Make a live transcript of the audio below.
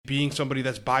being somebody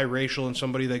that's biracial and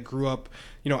somebody that grew up,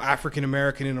 African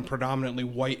American in a predominantly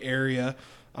white area,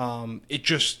 it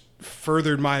just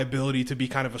furthered my ability to be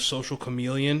kind of a social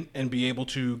chameleon and be able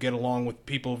to get along with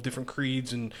people of different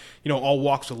creeds and, all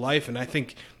walks of life. And I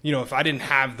think, if I didn't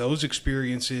have those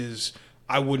experiences,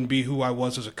 I wouldn't be who I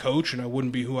was as a coach, and I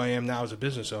wouldn't be who I am now as a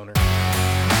business owner.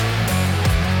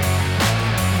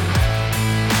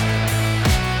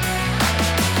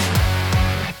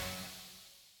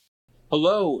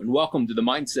 Hello and welcome to the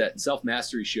Mindset and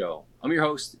Self-Mastery Show. I'm your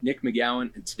host, Nick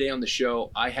McGowan, and today on the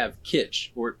show I have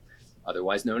Kitch, or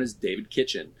otherwise known as David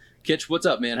Kitchen. Kitch, what's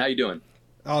up, man? How you doing?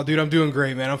 Oh, dude, I'm doing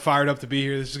great, man. I'm fired up to be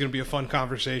here. This is going to be a fun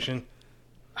conversation.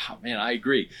 Oh, man, I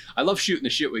agree. I love shooting the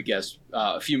shit with guests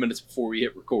a few minutes before we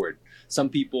hit record. Some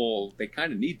people, they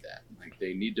kind of need that. Like,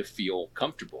 they need to feel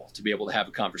comfortable to be able to have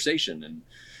a conversation, and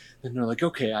they're like,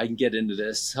 okay, I can get into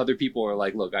this. Other people are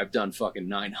like, look, I've done fucking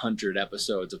 900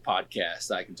 episodes of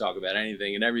podcasts. I can talk about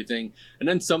anything and everything. And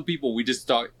then some people, we just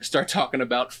start talking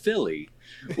about Philly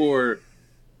or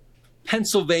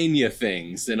Pennsylvania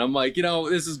things. And I'm like,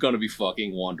 this is going to be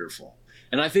fucking wonderful.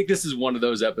 And I think this is one of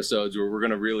those episodes where we're going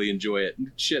to really enjoy it.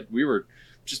 And shit, we were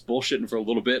just bullshitting for a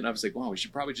little bit, and I was like, wow, we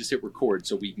should probably just hit record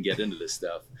so we can get into this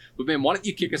stuff. But man, why don't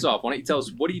you kick us off? Why don't you tell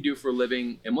us, what do you do for a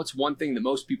living, and what's one thing that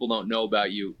most people don't know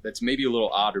about you that's maybe a little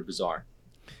odd or bizarre?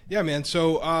 Yeah, man.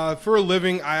 So for a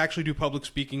living, I actually do public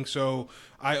speaking. So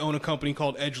I own a company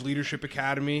called Edge Leadership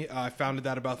Academy. I founded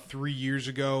that about 3 years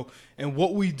ago. And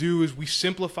what we do is we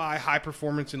simplify high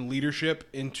performance and leadership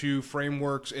into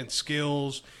frameworks and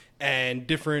skills and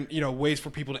different, ways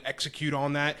for people to execute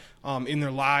on that in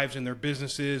their lives, in their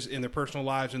businesses, in their personal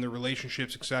lives, in their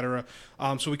relationships, etc.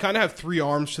 So we kind of have three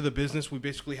arms to the business. We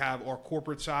basically have our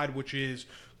corporate side, which is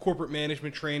corporate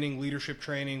management training, leadership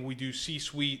training. We do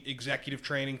C-suite executive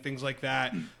training, things like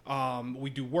that.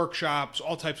 We do workshops,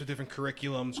 all types of different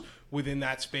curriculums within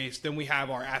that space. Then we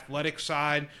have our athletic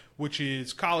side, which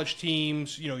is college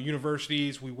teams,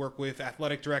 universities. We work with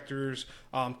athletic directors,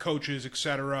 coaches,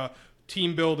 etc.,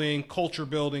 team building, culture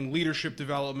building, leadership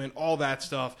development, all that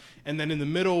stuff. And then in the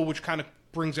middle, which kind of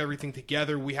brings everything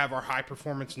together, we have our high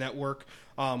performance network,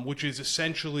 which is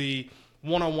essentially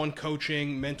one-on-one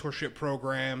coaching, mentorship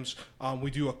programs.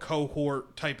 We do a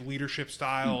cohort type leadership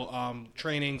style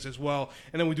trainings as well.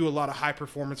 And then we do a lot of high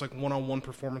performance, like one-on-one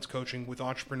performance coaching with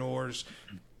entrepreneurs,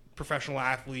 professional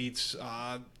athletes,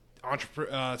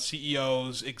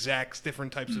 CEOs, execs,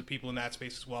 different types of people in that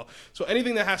space as well. So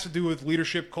anything that has to do with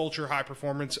leadership, culture, high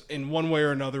performance, in one way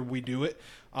or another, we do it.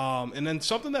 And then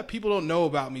something that people don't know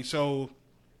about me. So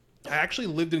I actually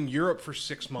lived in Europe for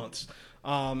 6 months.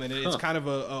 And it's kind of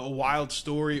a wild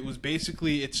story. It was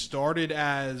basically, it started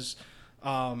as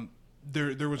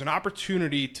there was an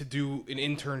opportunity to do an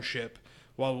internship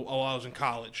while I was in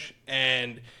college.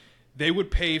 And they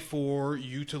would pay for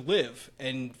you to live.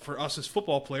 And for us as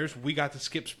football players, we got to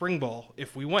skip spring ball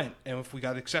if we went and if we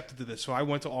got accepted to this. So I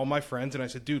went to all my friends and I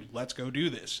said, dude, let's go do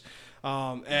this.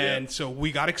 So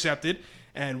we got accepted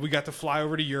and we got to fly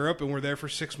over to Europe, and we're there for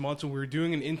 6 months. And we were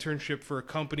doing an internship for a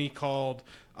company called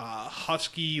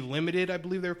Husky Limited, I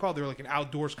believe they were called. They were like an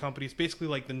outdoors company. It's basically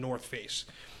like the North Face.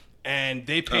 And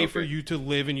they pay for you to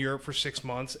live in Europe for 6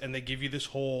 months, and they give you this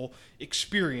whole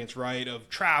experience, right, of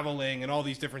traveling and all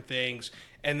these different things.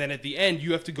 And then at the end,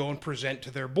 you have to go and present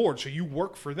to their board. So you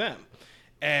work for them.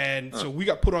 And so we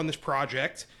got put on this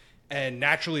project, and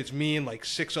naturally it's me and like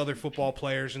 6 other football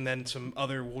players and then some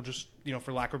other, we'll just,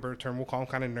 for lack of a better term, we'll call them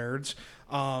kind of nerds,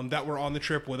 that were on the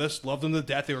trip with us. Loved them to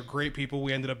death. They were great people.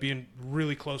 We ended up being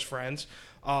really close friends.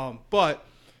 But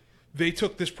they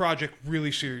took this project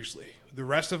really seriously. The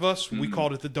rest of us, we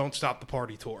called it the Don't Stop the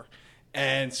Party Tour.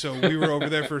 And so we were over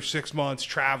there for 6 months,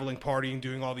 traveling, partying,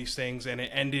 doing all these things. And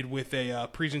it ended with a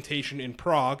presentation in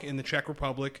Prague in the Czech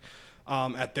Republic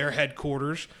at their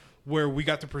headquarters, where we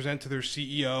got to present to their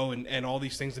CEO and all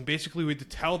these things. And basically we had to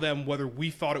tell them whether we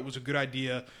thought it was a good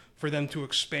idea for them to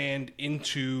expand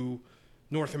into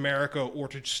North America or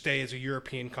to stay as a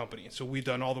European company. And so we'd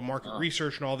done all the market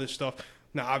research and all this stuff.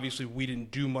 Now, obviously, we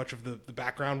didn't do much of the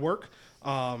background work.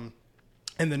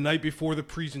 And the night before the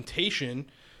presentation,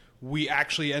 we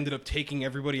actually ended up taking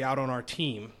everybody out on our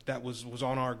team that was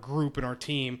on our group and our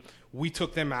team. We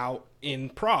took them out in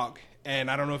Prague.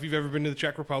 And I don't know if you've ever been to the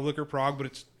Czech Republic or Prague, but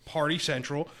it's party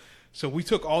central. So we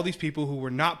took all these people who were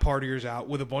not partiers out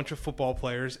with a bunch of football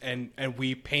players, and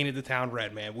we painted the town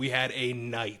red, man. We had a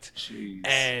night. Jeez.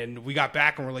 And we got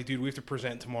back and we're like, dude, we have to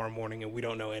present tomorrow morning and we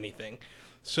don't know anything.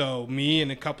 So me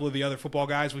and a couple of the other football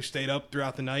guys, we stayed up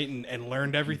throughout the night and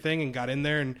learned everything and got in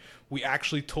there, and we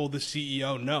actually told the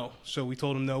CEO no. So we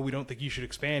told him, no, we don't think you should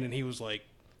expand. And he was like,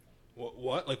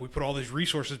 what? Like, we put all these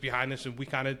resources behind this, and we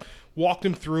kind of walked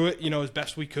him through it, as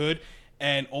best we could.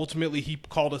 And ultimately, he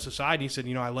called us aside and he said,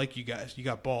 I like you guys. You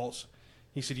got balls.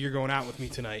 He said, you're going out with me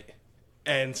tonight.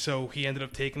 And so he ended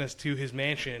up taking us to his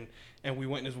mansion, and we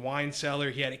went in his wine cellar.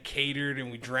 He had it catered,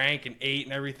 and we drank and ate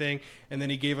and everything. And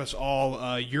then he gave us all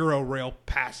Eurorail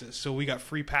passes. So we got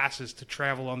free passes to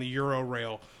travel on the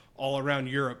Eurorail all around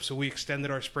Europe. So we extended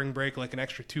our spring break like an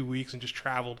extra 2 weeks and just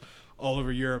traveled all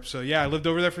over Europe. So, yeah, I lived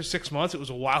over there for 6 months. It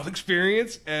was a wild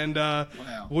experience, and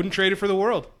wouldn't trade it for the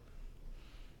world.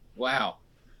 Wow.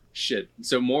 Shit.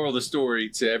 So moral of the story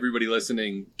to everybody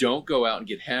listening, don't go out and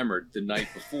get hammered the night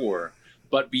before,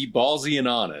 but be ballsy and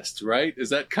honest, right? Is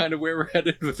that kind of where we're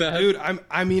headed with that? Dude,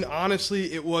 I mean,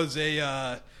 honestly, it was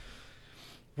a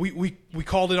we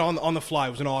called it on the fly.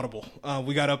 It was an audible.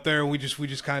 We got up there and we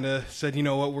just kind of said, you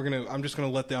know what, I'm just gonna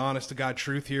let the honest to God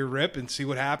truth here rip and see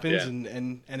what happens,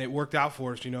 and it worked out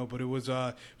for us, But it was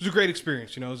a great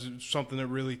experience, It was something that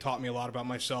really taught me a lot about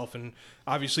myself, and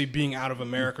obviously being out of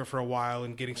America for a while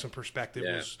and getting some perspective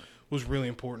was really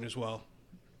important as well.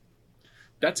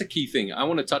 That's a key thing. I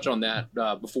want to touch on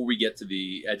that before we get to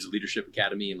the Edge Leadership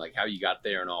Academy and like how you got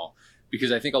there and all,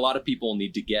 because I think a lot of people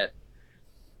need to get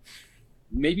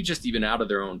maybe just even out of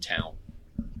their own town.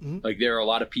 Mm-hmm. Like there are a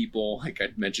lot of people, like I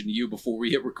mentioned to you before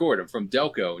we hit record, I'm from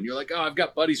Delco, and you're like, oh, I've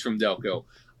got buddies from Delco.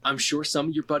 I'm sure some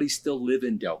of your buddies still live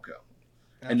in Delco.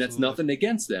 Absolutely. And that's nothing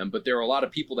against them, but there are a lot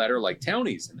of people that are like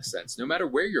townies in a sense. No matter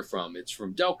where you're from, it's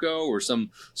from Delco or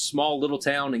some small little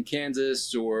town in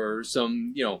Kansas or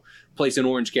some, place in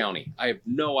Orange County. I have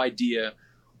no idea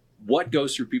what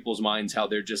goes through people's minds, how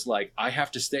they're just like, I have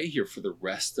to stay here for the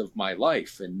rest of my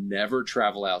life and never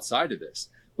travel outside of this.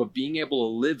 But being able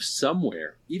to live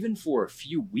somewhere, even for a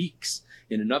few weeks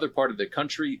in another part of the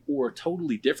country or a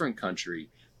totally different country,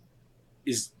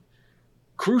 is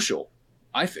crucial,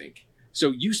 I think.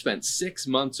 So you spent 6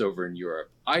 months over in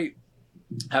Europe. I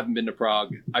haven't been to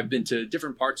Prague. I've been to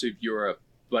different parts of Europe,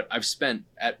 but I've spent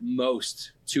at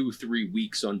most 2-3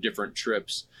 weeks on different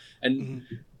trips. And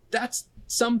that's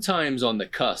sometimes on the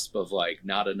cusp of like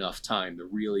not enough time to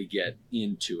really get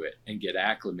into it and get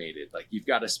acclimated. Like you've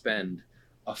got to spend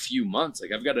a few months.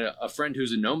 Like I've got a friend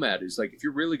who's a nomad who's like, if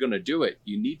you're really going to do it,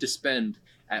 you need to spend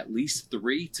at least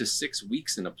 3 to 6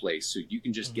 weeks in a place so you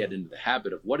can just get into the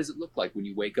habit of what does it look like when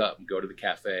you wake up and go to the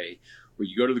cafe or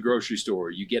you go to the grocery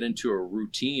store, you get into a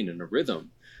routine and a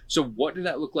rhythm. So what did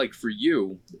that look like for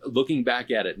you looking back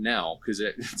at it now? Because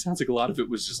it sounds like a lot of it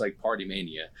was just like party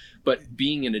mania, but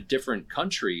being in a different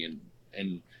country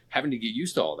and having to get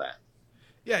used to all that.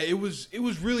 Yeah, it was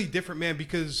really different, man,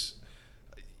 because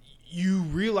you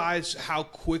realize how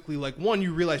quickly, like, one,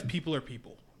 you realize people are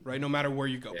people, right? No matter where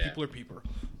you go, people are people.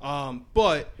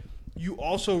 But you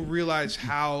also realize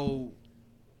how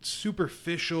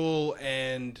superficial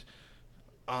and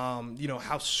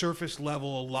how surface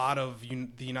level a lot of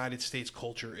the United States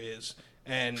culture is,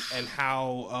 and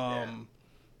how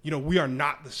we are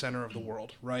not the center of the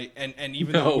world, right? And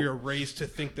even though we are raised to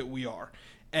think that we are,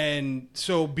 and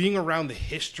so being around the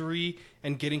history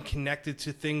and getting connected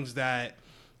to things that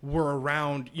were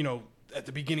around, at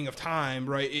the beginning of time,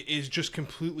 right, it is just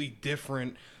completely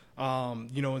different,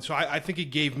 and so I think it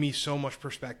gave me so much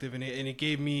perspective, and it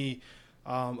gave me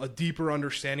a deeper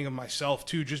understanding of myself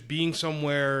too, just being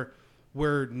somewhere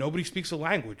where nobody speaks the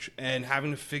language and having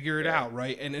to figure it out,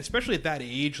 right? And especially at that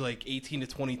age, like 18 to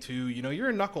 22, you're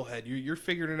a knucklehead. You're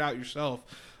figuring it out yourself.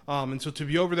 And so to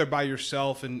be over there by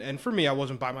yourself, and for me, I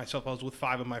wasn't by myself. I was with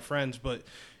 5 of my friends, but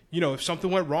if something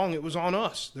went wrong, it was on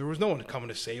us. There was no one coming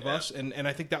to save us. And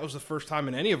I think that was the first time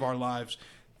in any of our lives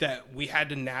that we had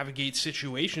to navigate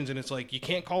situations, and it's like you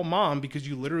can't call mom because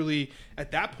you literally,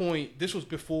 at that point, this was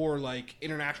before like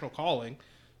international calling,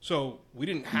 so we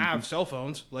didn't have cell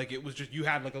phones. Like it was just, you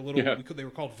had like a little they were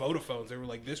called Vodaphones. They were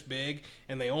like this big,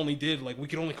 and they only did like, we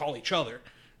could only call each other,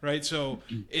 right? So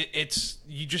it's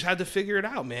you just had to figure it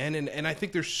out, man. And I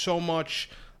think there's so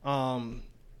much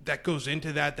that goes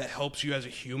into that helps you as a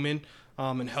human.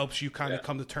 And helps you kind of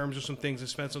come to terms with some things and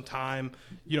spend some time,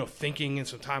 thinking and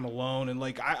some time alone. And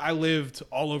like, I lived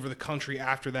all over the country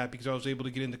after that because I was able to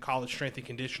get into college strength and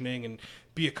conditioning and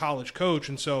be a college coach.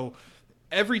 And so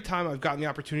every time I've gotten the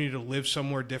opportunity to live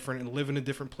somewhere different and live in a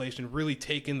different place and really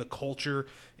take in the culture,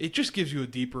 it just gives you a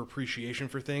deeper appreciation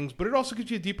for things, but it also gives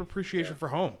you a deeper appreciation for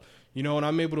home, and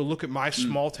I'm able to look at my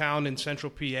small town in central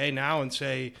PA now and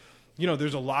say,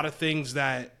 there's a lot of things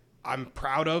that I'm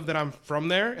proud of that I'm from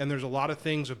there, and there's a lot of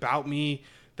things about me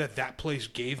that place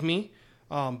gave me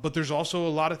But there's also a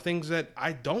lot of things that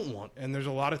I don't want. And there's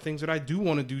a lot of things that I do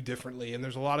want to do differently. And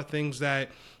there's a lot of things that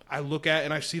I look at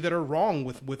and I see that are wrong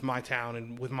with my town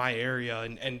and with my area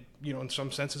and you know, in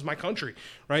some senses, my country,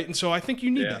 right? And so I think you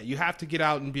need that. You have to get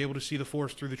out and be able to see the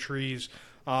forest through the trees,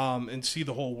 and see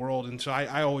the whole world. And so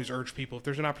I always urge people, if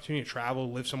there's an opportunity to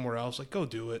travel, live somewhere else, like, go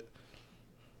do it.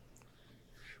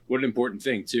 What an important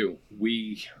thing, too.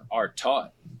 We are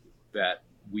taught that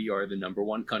we are the number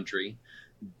one country.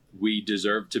 We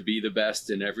deserve to be the best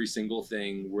in every single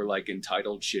thing. We're like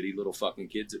entitled, shitty little fucking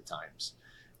kids at times.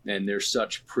 And there's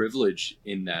such privilege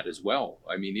in that as well.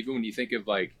 I mean, even when you think of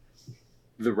like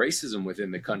the racism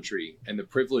within the country and the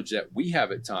privilege that we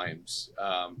have at times,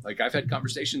 like I've had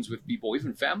conversations with people,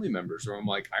 even family members, where I'm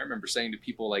like, I remember saying to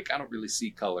people like, I don't really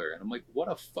see color. And I'm like, what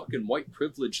a fucking white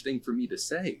privilege thing for me to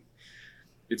say.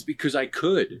 It's because I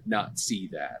could not see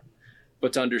that.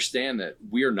 But to understand that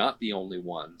we're not the only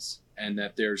ones and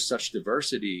that there's such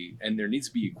diversity and there needs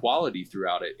to be equality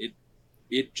throughout it,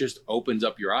 it just opens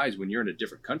up your eyes when you're in a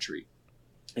different country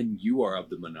and you are of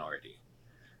the minority.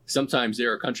 Sometimes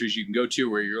there are countries you can go to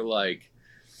where you're like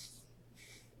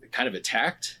kind of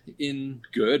attacked in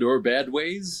good or bad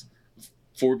ways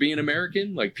for being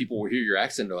American. Like people will hear your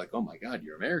accent, they're like, oh my God,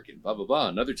 you're American, blah, blah, blah.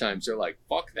 And other times they're like,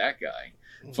 fuck that guy.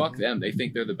 Fuck them. They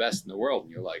think they're the best in the world.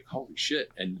 And you're like, holy shit.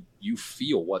 And you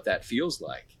feel what that feels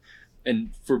like.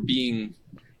 And for being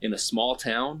in a small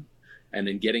town and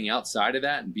then getting outside of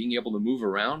that and being able to move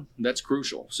around, that's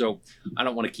crucial. So I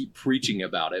don't want to keep preaching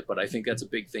about it, but I think that's a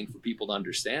big thing for people to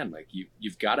understand. Like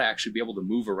you've got to actually be able to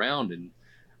move around and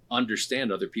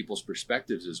understand other people's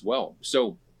perspectives as well.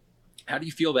 So how do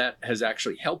you feel that has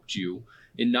actually helped you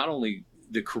in not only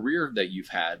the career that you've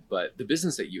had, but the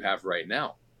business that you have right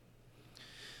now?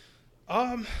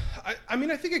 I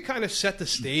mean, I think it kind of set the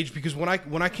stage because when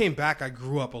I came back, I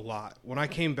grew up a lot. When I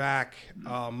came back,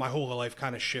 my whole life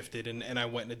kind of shifted and I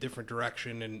went in a different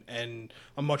direction and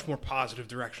a much more positive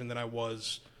direction than I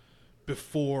was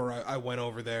before I went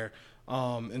over there.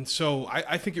 And so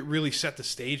I think it really set the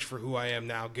stage for who I am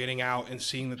now, getting out and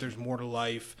seeing that there's more to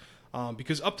life.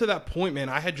 Because up to that point, man,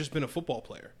 I had just been a football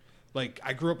player. Like,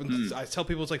 I grew up in, I tell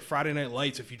people it's like Friday Night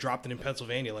Lights if you dropped it in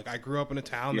Pennsylvania. Like, I grew up in a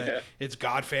town that it's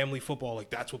God family football. Like,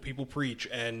 that's what people preach.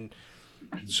 And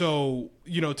so,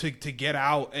 you know, to get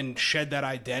out and shed that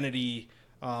identity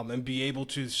and be able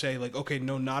to say, like, okay,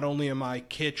 no, not only am I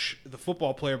Kitch, the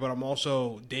football player, but I'm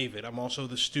also David. I'm also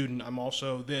the student. I'm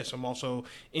also this. I'm also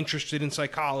interested in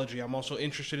psychology. I'm also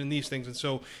interested in these things. And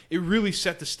so it really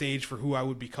set the stage for who I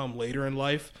would become later in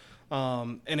life.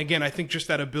 And again, I think just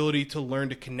that ability to learn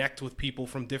to connect with people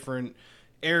from different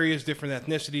areas, different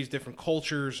ethnicities, different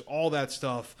cultures, all that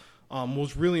stuff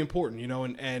was really important, you know,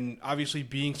 and obviously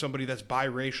being somebody that's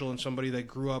biracial and somebody that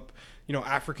grew up, you know,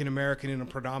 African-American in a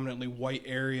predominantly white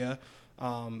area,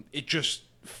 it just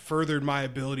furthered my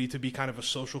ability to be kind of a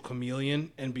social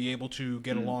chameleon and be able to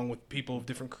get along with people of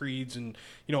different creeds and,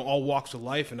 you know, all walks of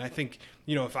life. And I think,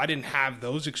 you know, if I didn't have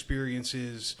those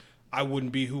experiences, I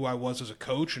wouldn't be who I was as a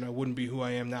coach, and I wouldn't be who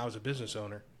I am now as a business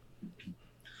owner.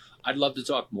 I'd love to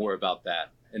talk more about that.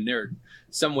 And there are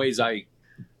some ways I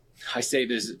say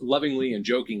this lovingly and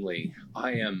jokingly.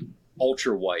 I am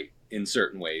ultra white in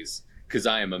certain ways because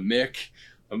I am a Mick.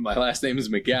 My last name is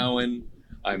McGowan.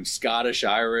 I'm Scottish,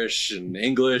 Irish, and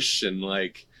English. And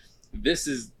like, this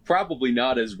is probably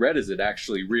not as red as it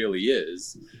actually really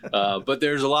is. But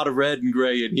there's a lot of red and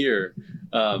gray in here.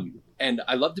 And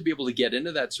I love to be able to get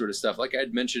into that sort of stuff. Like I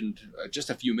had mentioned just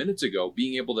a few minutes ago,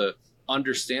 being able to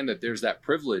understand that there's that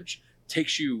privilege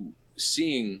takes you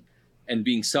seeing and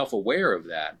being self-aware of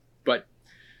that. But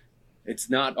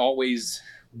it's not always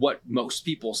what most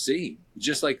people see.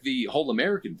 Just like the whole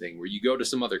American thing where you go to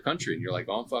some other country and you're like,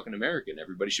 oh, I'm fucking American.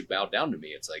 Everybody should bow down to me.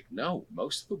 It's like, no,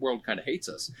 most of the world kind of hates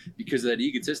us because of that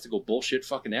egotistical bullshit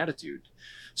fucking attitude.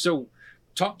 So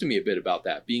talk to me a bit about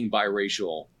that, being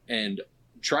biracial and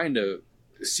trying to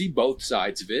see both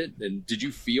sides of it. And did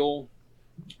you feel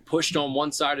pushed on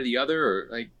one side or the other, or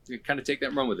like kind of take that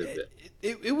and run with it a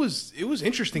bit? It was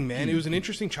interesting, man. It was an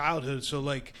interesting childhood. So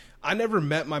like, I never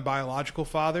met my biological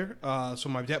father. So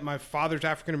my father's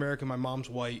African American, my mom's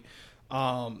white.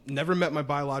 Never met my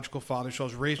biological father. So I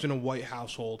was raised in a white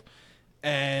household,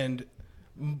 and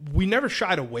we never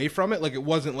shied away from it. Like, it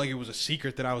wasn't like it was a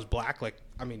secret that I was black. Like,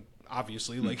 I mean,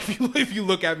 obviously, like if you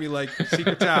look at me, like,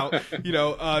 secret's out, you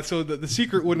know, so the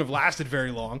secret wouldn't have lasted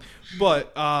very long.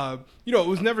 But, you know, it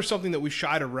was never something that we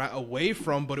shied away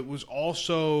from, but it was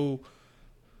also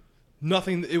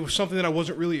nothing. It was something that I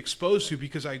wasn't really exposed to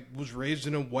because I was raised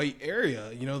in a white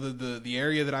area. You know, the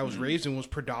area that I was raised in was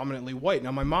predominantly white.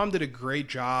 Now, my mom did a great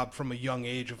job from a young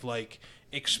age of like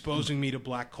exposing me to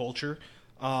black culture.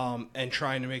 and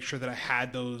trying to make sure that I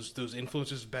had those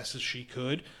influences as best as she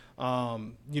could.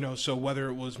 So whether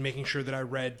it was making sure that I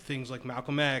read things like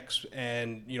Malcolm X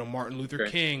and, Martin Luther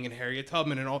King and Harriet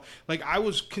Tubman and all, like I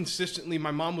was consistently,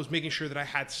 my mom was making sure that I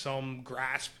had some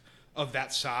grasp of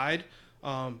that side.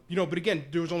 But again,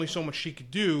 there was only so much she could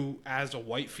do as a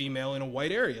white female in a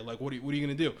white area. Like, what are you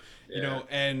going to do?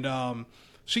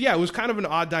 So yeah, it was kind of an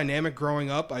odd dynamic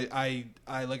growing up. I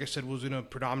like I said, was in a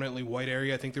predominantly white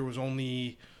area. I think there was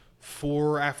only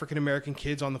 4 African American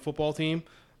kids on the football team.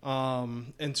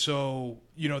 And so,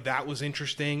 that was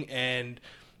interesting. And,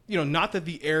 not that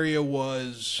the area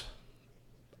was,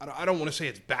 I don't want to say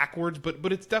it's backwards,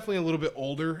 but it's definitely a little bit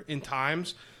older in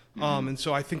times. And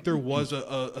so I think there was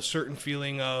a certain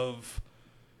feeling of,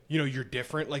 you're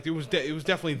different. Like it was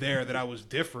definitely there that I was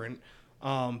different.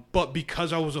 But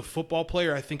because I was a football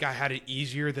player, I think I had it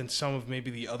easier than some of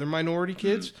maybe the other minority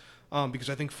kids. Because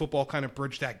I think football kind of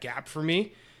bridged that gap for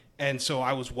me. And so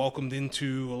I was welcomed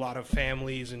into a lot of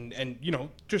families and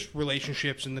just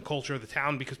relationships and the culture of the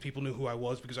town because people knew who I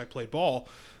was because I played ball.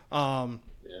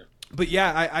 But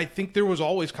yeah, I think there was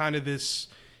always kind of this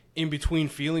in-between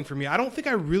feeling for me. I don't think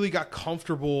I really got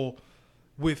comfortable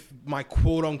with my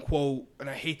quote-unquote, and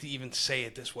I hate to even say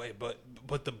it this way,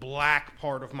 but the black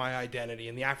part of my identity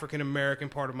and the African-American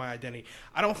part of my identity.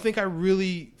 I don't think I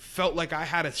really felt like I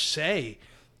had a say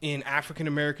in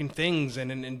African-American things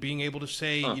and being able to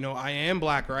say, I am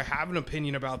black or I have an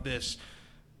opinion about this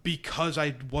because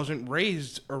I wasn't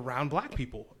raised around black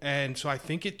people. And so I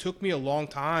think it took me a long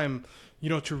time,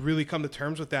 to really come to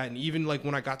terms with that. And even like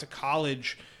when I got to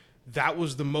college, that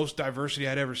was the most diversity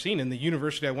I'd ever seen. And the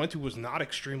university I went to was not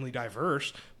extremely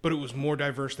diverse, but it was more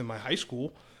diverse than my high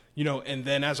school, and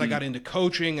then as I got into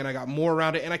coaching and I got more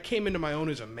around it and I came into my own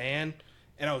as a man,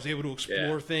 and I was able to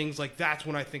explore things, like that's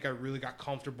when I think I really got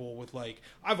comfortable with, like,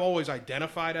 I've always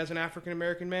identified as an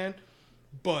African-American man,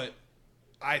 but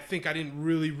I think I didn't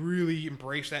really, really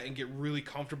embrace that and get really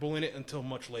comfortable in it until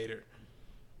much later.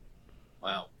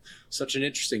 Wow. Such an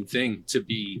interesting thing to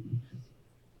be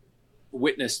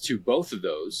witness to both of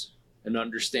those and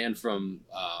understand from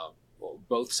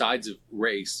both sides of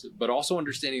race, but also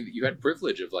understanding that you had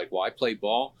privilege of like, well, I play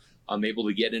ball. I'm able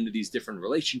to get into these different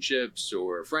relationships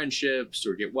or friendships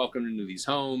or get welcomed into these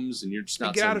homes, and you're just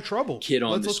not get out of trouble. Kid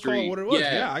on the street. Let's call it what it was.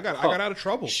 Yeah, I got out of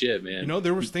trouble. Shit, man.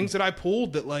 There was things that I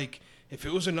pulled that, like, if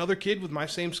it was another kid with my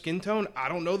same skin tone, I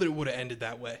don't know that it would have ended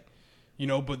that way.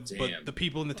 But the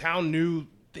people in the town knew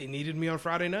they needed me on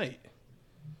Friday night.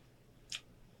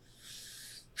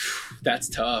 That's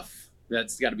tough.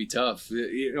 That's got to be tough.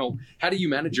 How do you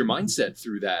manage your mindset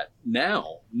through that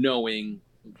now, knowing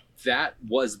that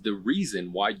was the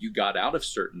reason why you got out of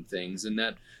certain things, and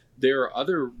that there are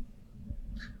other,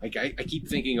 like I keep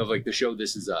thinking of like the show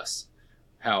This Is Us,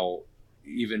 how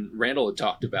even Randall had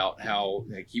talked about how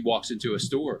like he walks into a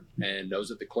store and knows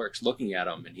that the clerk's looking at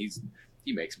him and he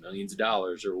makes millions of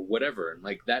dollars or whatever, and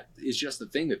like that is just the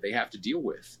thing that they have to deal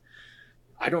with.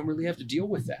 I don't really have to deal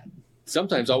with that.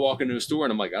 Sometimes I'll walk into a store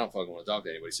and I'm like, I don't fucking want to talk to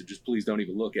anybody, so just please don't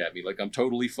even look at me. Like, I'm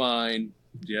totally fine.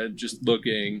 Yeah, just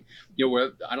looking.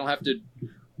 Where I don't have to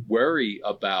worry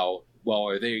about, well,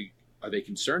 are they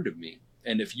concerned of me?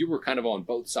 And if you were kind of on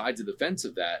both sides of the fence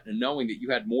of that, and knowing that you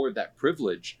had more of that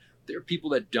privilege, there are people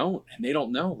that don't, and they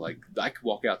don't know. Like, I could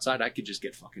walk outside, I could just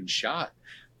get fucking shot.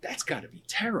 That's got to be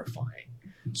terrifying.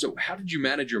 So how did you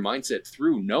manage your mindset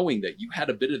through knowing that you had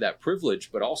a bit of that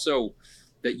privilege, but also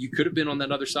that you could have been on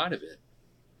that other side of it?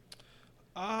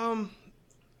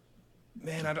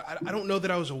 Man, I don't know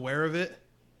that I was aware of it.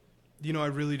 I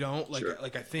really don't. Like, Sure. I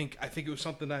think it was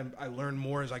something that I learned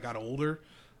more as I got older.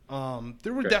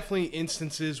 There were definitely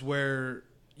instances where,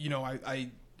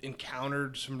 I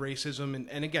encountered some racism,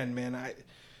 and again, man,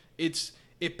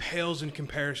 it pales in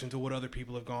comparison to what other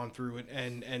people have gone through,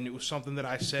 and it was something that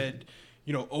I said,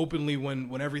 openly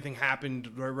when everything happened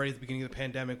right at the beginning of the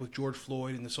pandemic with George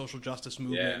Floyd and the social justice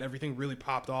movement, and everything really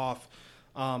popped off.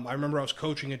 I remember I was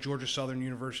coaching at Georgia Southern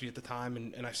University at the time,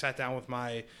 and I sat down with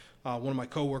my one of my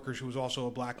coworkers who was also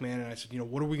a black man, and I said,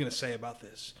 what are we going to say about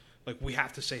this? Like, we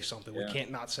have to say something. We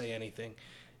can't not say anything.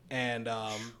 And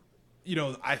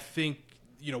I think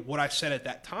what I said at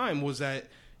that time was that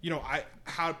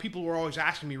how people were always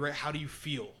asking me, right, how do you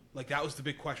feel? Like, that was the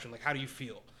big question. Like, how do you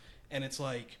feel? And it's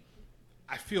like,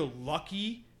 I feel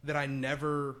lucky that I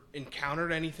never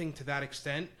encountered anything to that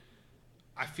extent.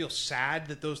 I feel sad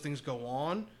that those things go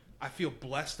on. I feel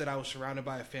blessed that I was surrounded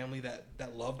by a family that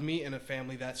loved me, and a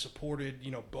family that supported,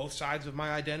 both sides of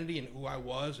my identity and who I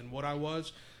was and what I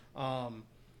was.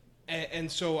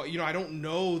 And so, I don't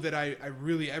know that I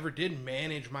really ever did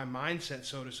manage my mindset,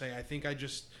 so to say. I think I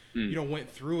just, went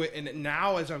through it. And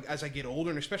now as I get older,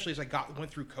 and especially as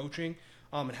went through coaching,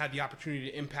 and had the opportunity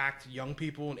to impact young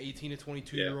people and 18 to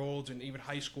 22 year olds and even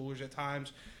high schoolers at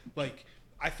times, like,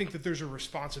 I think that there's a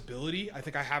responsibility. I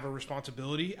think I have a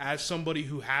responsibility as somebody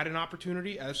who had an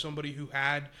opportunity, as somebody who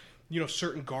had,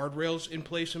 certain guardrails in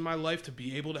place in my life to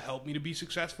be able to help me to be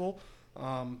successful.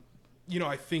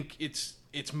 I think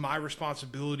it's my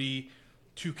responsibility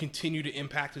to continue to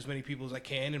impact as many people as I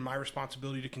can, and my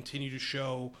responsibility to continue to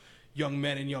show young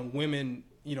men and young women,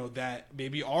 that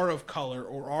maybe are of color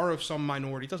or are of some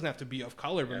minority. It doesn't have to be of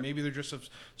color, but maybe they're just of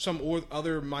some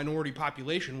other minority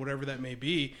population, whatever that may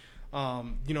be,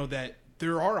 that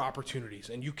there are opportunities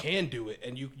and you can do it,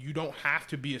 and you don't have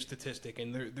to be a statistic,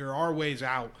 and there are ways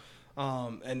out.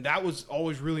 And that was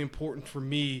always really important for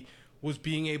me, was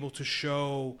being able to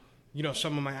show,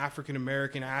 some of my African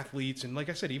American athletes, and like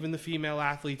I said, even the female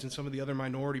athletes and some of the other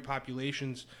minority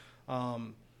populations,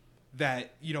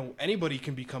 that, anybody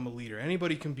can become a leader.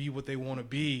 Anybody can be what they want to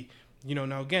be.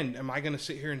 Now again, am I going to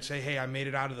sit here and say, hey, I made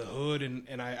it out of the hood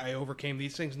and I overcame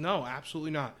these things? No,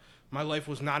 absolutely not. My life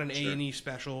was not an A&E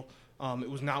special. It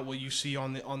was not what you see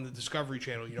on the Discovery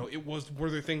Channel. Were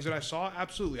there things that I saw?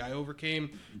 Absolutely. I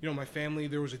overcame, my family.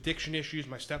 There was addiction issues.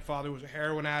 My stepfather was a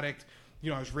heroin addict.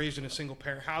 I was raised in a single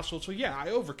parent household. So yeah, I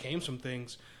overcame some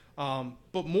things.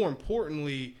 But more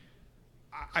importantly,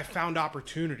 I found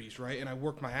opportunities, right? And I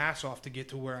worked my ass off to get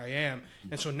to where I am.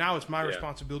 And so now it's my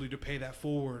responsibility to pay that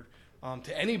forward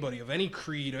to anybody of any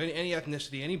creed, any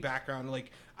ethnicity, any background.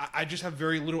 Like, I just have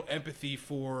very little empathy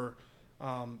for,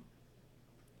 I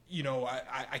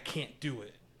can't do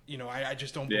it. I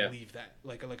just don't believe that.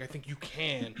 Like I think you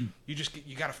can.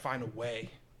 You got to find a way.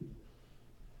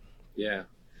 Yeah.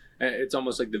 It's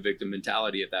almost like the victim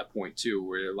mentality at that point too,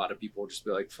 where a lot of people just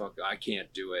be like, fuck, I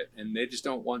can't do it. And they just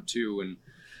don't want to. And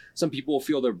some people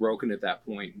feel they're broken at that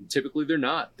point. And typically they're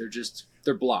not.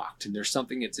 They're blocked. And there's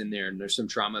something that's in there. And there's some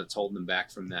trauma that's holding them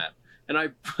back from that. And I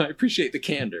appreciate the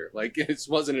candor. Like, it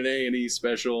wasn't an A&E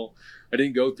special. I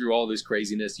didn't go through all this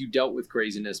craziness. You dealt with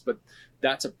craziness. But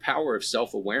that's a power of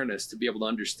self-awareness to be able to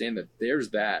understand that there's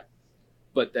that.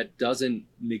 But that doesn't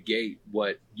negate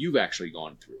what you've actually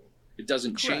gone through. It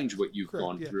doesn't change what you've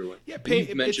gone through. Pain,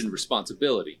 you've mentioned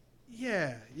responsibility.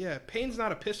 Yeah. Pain's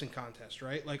not a pissing contest,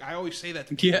 right? Like, I always say that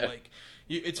to people. Like,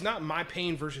 it's not my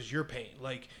pain versus your pain.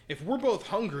 Like, if we're both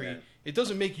hungry, it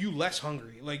doesn't make you less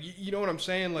hungry. Like, you know what I'm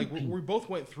saying? Like, we both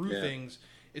went through things.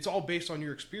 It's all based on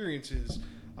your experiences.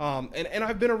 And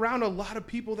I've been around a lot of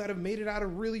people that have made it out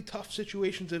of really tough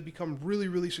situations and have become really,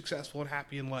 really successful and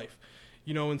happy in life.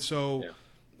 And so...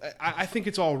 I think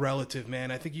it's all relative, man.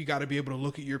 I think you got to be able to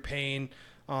look at your pain.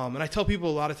 And I tell people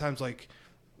a lot of times, like,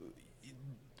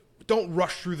 don't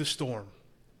rush through the storm,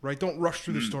 right? Don't rush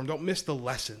through the storm. Don't miss the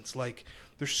lessons. Like,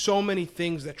 there's so many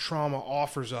things that trauma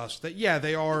offers us that,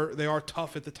 they are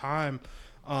tough at the time.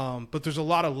 But there's a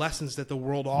lot of lessons that the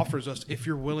world offers us if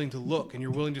you're willing to look and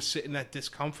you're willing to sit in that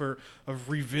discomfort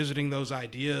of revisiting those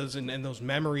ideas and those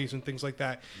memories and things like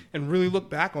that, and really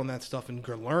look back on that stuff and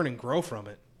learn and grow from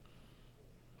it.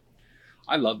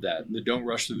 I love that. The don't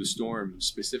rush through the storm,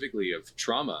 specifically of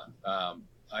trauma.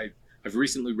 I've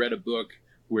recently read a book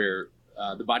where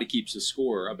the body keeps a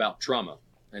score about trauma.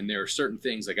 And there are certain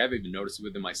things, like I've even noticed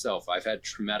within myself, I've had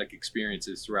traumatic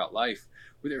experiences throughout life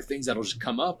where there are things that'll just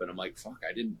come up. And I'm like, fuck,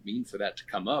 I didn't mean for that to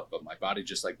come up. But my body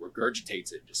just like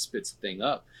regurgitates it, just spits the thing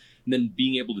up. And then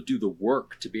being able to do the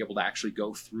work to be able to actually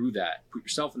go through that, put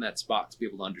yourself in that spot to be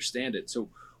able to understand it. So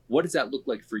what does that look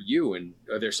like for you? And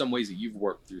are there some ways that you've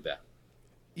worked through that?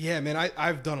 Yeah, man,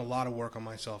 I've done a lot of work on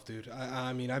myself, dude.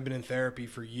 I mean, I've been in therapy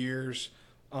for years.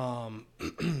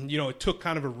 It took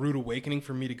kind of a rude awakening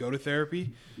for me to go to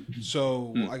therapy.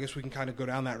 So I guess we can kind of go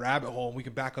down that rabbit hole and we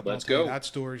can back up and tell that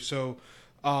story. So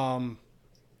long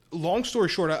story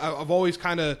short, I've always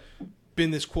kind of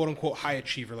been this quote unquote high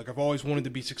achiever. Like, I've always wanted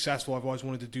to be successful. I've always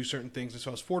wanted to do certain things. And so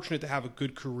I was fortunate to have a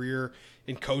good career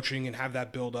in coaching and have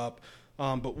that build up.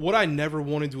 But what I never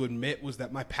wanted to admit was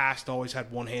that my past always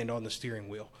had one hand on the steering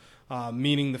wheel,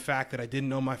 meaning the fact that I didn't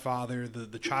know my father,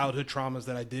 the childhood traumas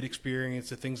that I did experience,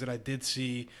 the things that I did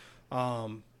see.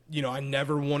 I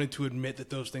never wanted to admit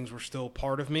that those things were still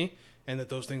part of me and that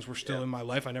those things were still in my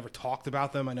life. I never talked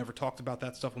about them. I never talked about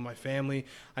that stuff with my family.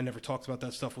 I never talked about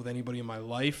that stuff with anybody in my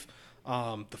life.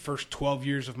 The first 12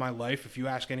 years of my life, if you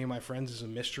ask any of my friends, is a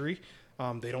mystery.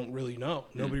 They don't really know.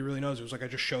 Nobody really knows. It was like I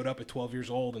just showed up at 12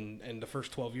 years old and the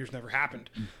first 12 years never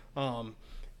happened.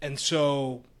 And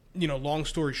so, long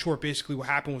story short, basically what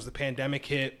happened was the pandemic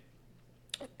hit.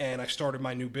 and I started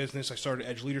my new business. I started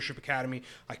Edge Leadership Academy.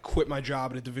 I quit my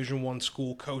job at a Division I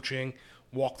school coaching,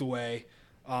 walked away,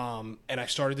 and I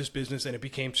started this business, and it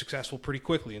became successful pretty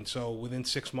quickly. And so within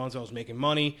 6 months, I was making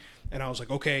money, and I was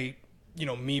like, okay,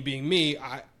 me being me,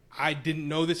 I didn't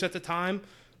know this at the time,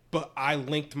 but I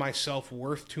linked my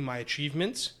self-worth to my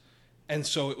achievements. And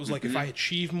so it was like, if I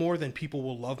achieve more, then people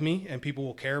will love me and people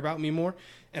will care about me more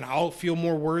and I'll feel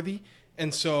more worthy.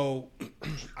 And so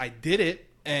I did it,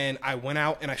 and I went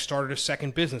out and I started a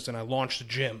second business, and I launched a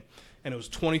gym, and it was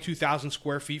 22,000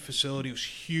 square feet facility. It was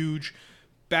huge,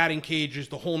 batting cages,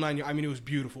 the whole nine. I mean, it was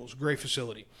beautiful. It was a great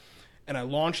facility. And I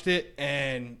launched it,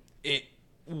 and it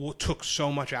took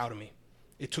so much out of me.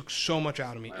 It took so much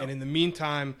out of me. Wow. And in the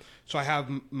meantime, so I have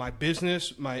my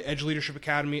business, my Edge Leadership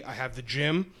Academy. I have the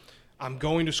gym. I'm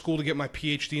going to school to get my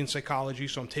PhD in psychology,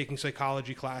 so I'm taking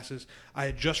psychology classes. I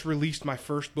had just released my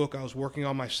first book. I was working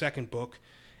on my second book,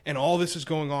 and all this is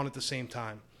going on at the same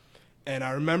time. And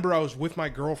I remember I was with my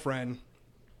girlfriend,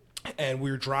 and we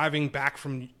were driving back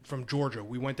from Georgia.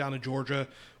 We went down to Georgia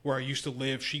where I used to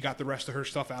live. She got the rest of her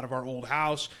stuff out of our old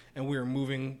house, and we were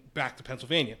moving back to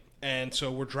Pennsylvania. And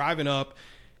so we're driving up,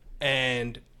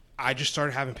 and I just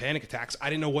started having panic attacks.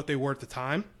 I didn't know what they were at the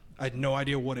time. I had no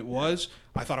idea what it was.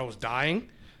 I thought I was dying.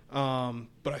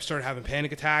 But I started having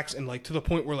panic attacks, and like to the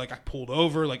point where like I pulled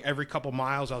over, like every couple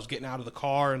miles I was getting out of the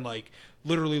car and like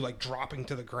literally like dropping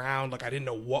to the ground. Like I didn't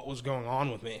know what was going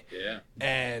on with me. Yeah.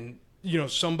 And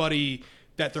somebody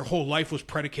that their whole life was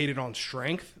predicated on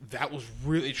strength, that was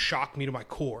really, it shocked me to my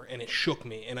core, and it shook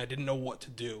me, and I didn't know what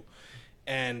to do.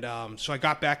 And so I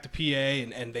got back to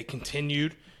PA, and they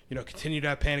continued to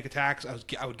have panic attacks.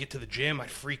 I would get to the gym, I'd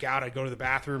freak out, I'd go to the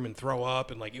bathroom and throw up,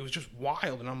 and like it was just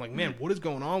wild. And I'm like, man, what is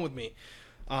going on with me?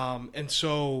 And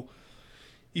so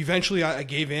eventually I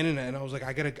gave in, and I was like,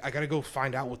 I gotta go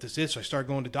find out what this is. So I started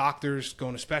going to doctors,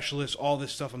 going to specialists, all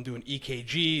this stuff. I'm doing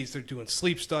EKGs, they're doing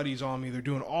sleep studies on me, they're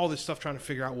doing all this stuff trying to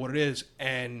figure out what it is.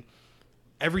 And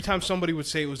every time somebody would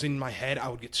say it was in my head, I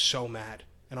would get so mad.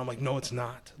 And I'm like, no, it's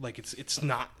not. Like it's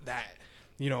not that.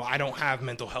 I don't have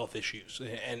mental health issues,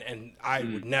 and I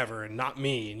would never, and not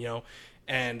me,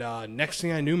 And next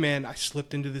thing I knew, man, I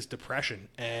slipped into this depression.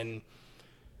 And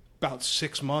about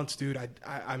 6 months, dude,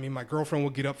 I mean, my girlfriend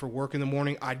would get up for work in the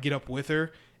morning. I'd get up with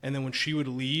her. And then when she would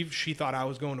leave, she thought I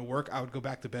was going to work. I would go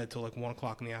back to bed till like 1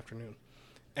 o'clock in the afternoon.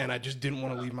 And I just didn't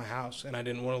want to leave my house, and I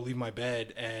didn't want to leave my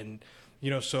bed. And,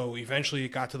 so eventually it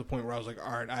got to the point where I was like,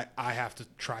 all right, I have to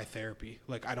try therapy.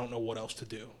 Like, I don't know what else to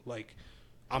do. Like,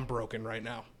 I'm broken right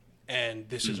now, and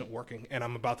this isn't working, and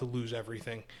I'm about to lose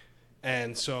everything.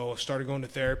 And so I started going to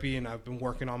therapy, and I've been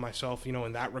working on myself,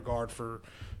 in that regard for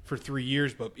 3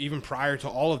 years. But even prior to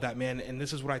all of that, man, and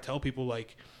this is what I tell people,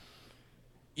 like,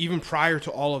 even prior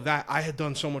to all of that, I had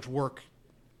done so much work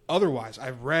otherwise. I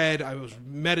read, I was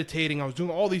meditating, I was doing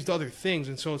all these other things.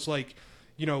 And so it's like,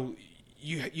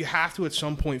 you have to at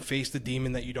some point face the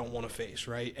demon that you don't want to face,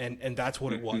 right? And that's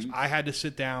what it was. I had to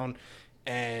sit down,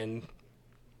 and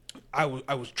I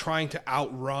was trying to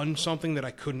outrun something that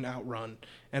I couldn't outrun,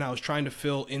 and I was trying to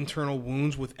fill internal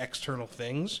wounds with external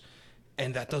things,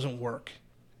 and that doesn't work.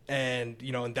 And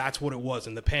and that's what it was.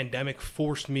 And the pandemic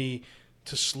forced me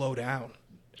to slow down,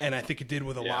 and I think it did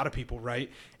with a lot of people,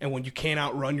 right? And when you can't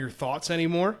outrun your thoughts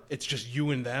anymore, it's just you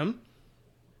and them.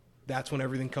 That's when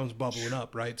everything comes bubbling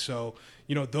up, right? So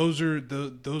those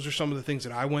are some of the things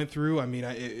that I went through. I mean,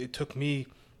 it took me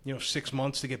 6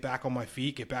 months to get back on my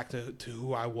feet, get back to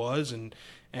who I was. And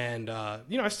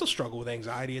I still struggle with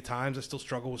anxiety at times. I still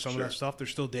struggle with some of that stuff.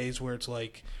 There's still days where it's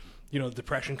like,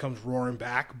 depression comes roaring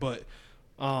back. But,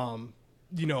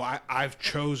 I've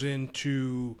chosen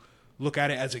to look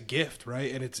at it as a gift,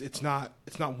 right? And it's not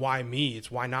why me,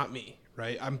 it's why not me,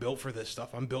 right? I'm built for this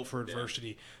stuff. I'm built for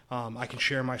adversity. I can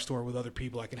share my story with other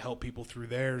people. I can help people through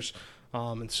theirs.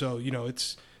 And so,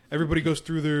 it's, everybody goes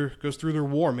through their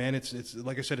war, man. It's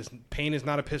like I said, pain is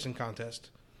not a pissing contest.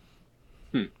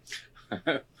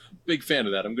 Big fan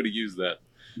of that. I'm going to use that.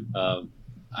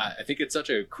 I think it's such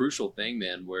a crucial thing,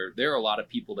 man, where there are a lot of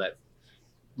people that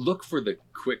look for the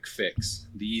quick fix,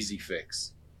 the easy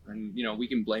fix. And, we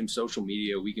can blame social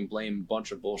media. We can blame a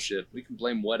bunch of bullshit. We can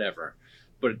blame whatever.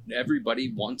 But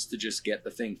everybody wants to just get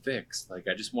the thing fixed. Like,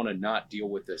 I just want to not deal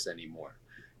with this anymore.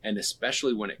 And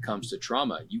especially when it comes to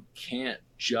trauma, you can't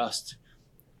just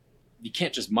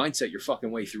mindset your fucking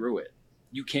way through it.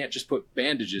 You can't just put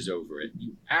bandages over it.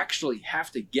 You actually have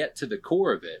to get to the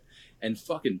core of it and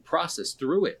fucking process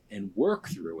through it and work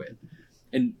through it.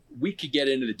 And we could get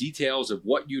into the details of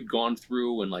what you'd gone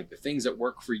through and like the things that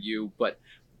work for you, but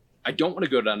I don't want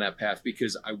to go down that path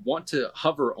because I want to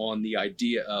hover on the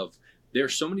idea of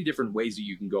there's so many different ways that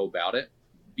you can go about it.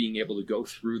 being able to go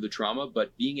through the trauma,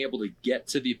 but being able to get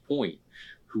to the point.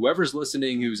 Whoever's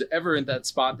listening, who's ever in that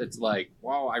spot that's like,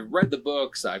 wow, I read the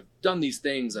books, I've done these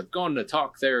things, I've gone to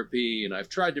talk therapy, and I've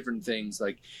tried different things.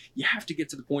 Like, you have to get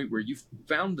to the point where you've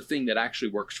found the thing that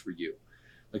actually works for you.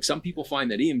 Like, some people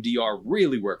find that EMDR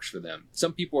really works for them.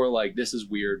 Some people are like, this is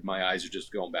weird, my eyes are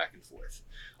just going back and forth.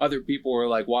 Other people are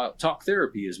like, well, talk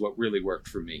therapy is what really worked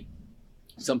for me.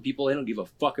 Some people, they don't give a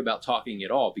fuck about talking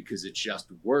at all because it's just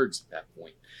words at that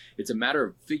point. It's a matter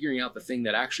of figuring out the thing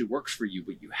that actually works for you,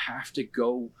 but you have to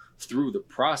go through the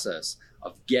process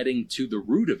of getting to the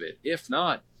root of it. If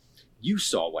not, you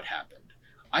saw what happened.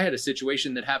 I had a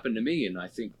situation that happened to me in, I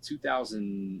think,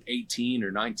 2018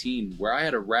 or 19, where I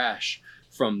had a rash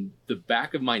from the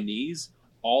back of my knees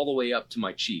all the way up to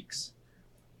my cheeks.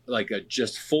 Like a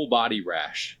just full body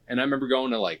rash. And I remember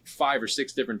going to like 5 or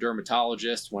 6 different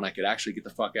dermatologists when I could actually get the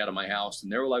fuck out of my house.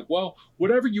 And they were like, well,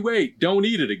 whatever you ate, don't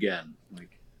eat it again.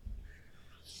 Like,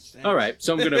 thanks. All right,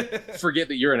 so I'm going to forget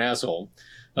that you're an asshole.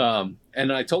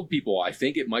 And I told people, I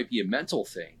think it might be a mental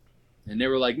thing. And they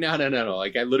were like, no.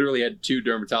 Like, I literally had 2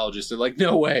 dermatologists. They're like,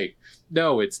 no way.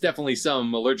 No, it's definitely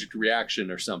some allergic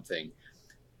reaction or something.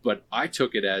 But I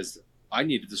took it as I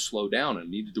needed to slow down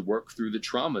and needed to work through the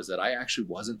traumas that I actually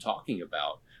wasn't talking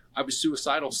about. I was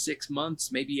suicidal 6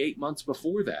 months, maybe 8 months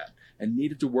before that, and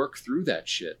needed to work through that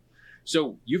shit.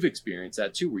 So you've experienced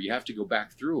that too, where you have to go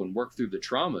back through and work through the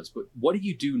traumas. But what do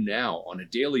you do now on a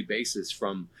daily basis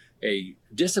from a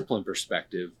discipline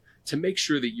perspective to make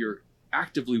sure that you're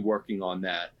actively working on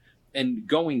that and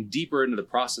going deeper into the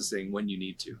processing when you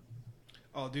need to?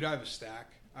 Oh, dude, I have a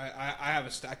stack. I have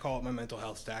a stack. I call it my mental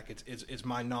health stack. It's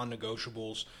my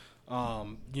non-negotiables.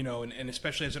 You know, and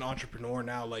especially as an entrepreneur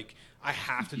now, like, I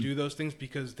have to do those things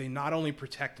because they not only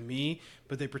protect me,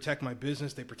 but they protect my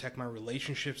business, they protect my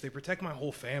relationships, they protect my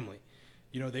whole family.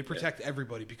 You know, they protect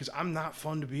everybody, because I'm not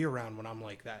fun to be around when I'm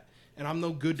like that, and I'm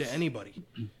no good to anybody.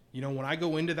 You know, when I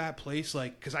go into that place,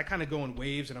 like, because I kind of go in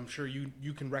waves, and I'm sure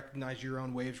you can recognize your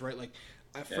own waves, right? Like,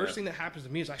 first thing that happens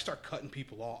to me is I start cutting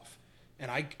people off. And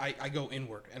I go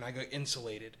inward, and I go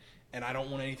insulated, and I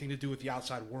don't want anything to do with the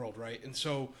outside world, right? And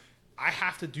so I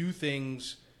have to do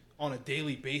things on a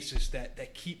daily basis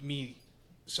that keep me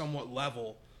somewhat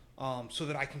level, so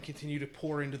that I can continue to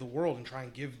pour into the world and try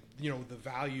and give, you know, the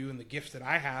value and the gifts that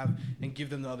I have and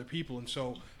give them to other people. And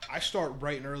so I start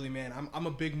bright and early, man. I'm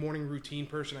a big morning routine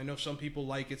person. I know some people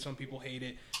like it, some people hate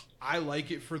it. I like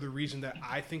it for the reason that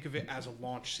I think of it as a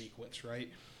launch sequence,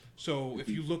 right? So if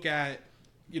you look at,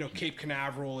 you know, Cape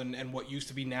Canaveral and what used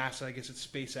to be NASA, I guess it's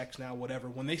SpaceX now, whatever.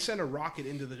 When they send a rocket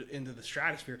into the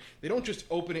stratosphere, they don't just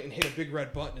open it and hit a big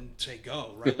red button and say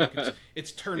go, right? Like,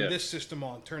 it's turn this system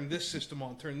on, turn this system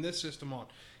on, turn this system on.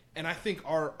 And I think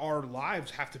our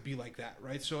lives have to be like that,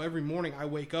 right? So every morning I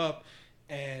wake up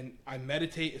and I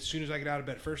meditate as soon as I get out of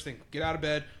bed. First thing, get out of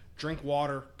bed, drink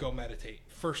water, go meditate.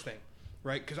 First thing,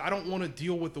 right? Because I don't want to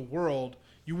deal with the world.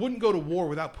 You wouldn't go to war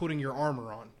without putting your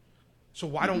armor on. So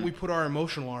why don't we put our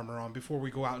emotional armor on before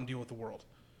we go out and deal with the world,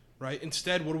 right?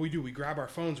 Instead, what do? We grab our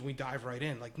phones and we dive right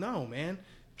in. Like, no, man.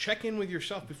 Check in with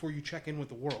yourself before you check in with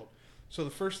the world. So the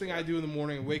first thing I do in the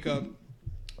morning, I wake up,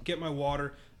 get my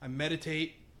water, I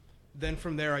meditate, then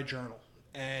from there I journal.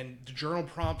 And the journal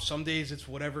prompt, some days it's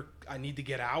whatever I need to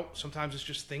get out. Sometimes it's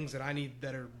just things that I need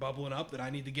that are bubbling up that I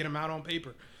need to get them out on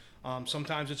paper.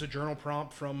 Sometimes it's a journal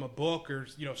prompt from a book or,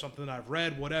 you know, something that I've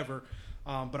read, whatever.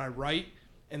 But I write,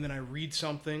 and then I read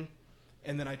something,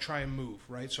 and then I try and move,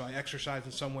 right? So I exercise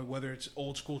in some way, whether it's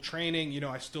old school training. You know,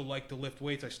 I still like to lift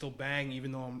weights. I still bang,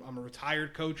 even though I'm a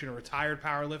retired coach and a retired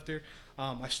power lifter.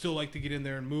 I still like to get in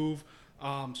there and move.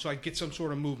 So I get some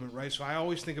sort of movement, right? So I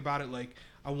always think about it like,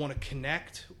 I want to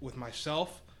connect with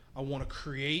myself. I want to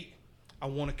create. I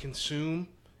want to consume,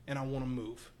 and I want to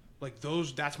move. Like,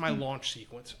 that's my launch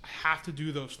sequence. I have to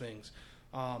do those things.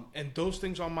 And those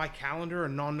things on my calendar are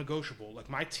non-negotiable. Like,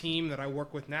 my team that I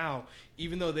work with now,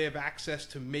 even though they have access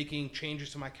to making changes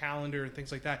to my calendar and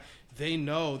things like that, they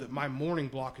know that my morning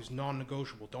block is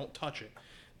non-negotiable. Don't touch it.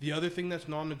 The other thing that's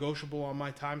non-negotiable on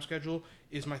my time schedule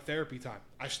is my therapy time.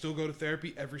 I still go to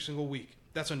therapy every single week.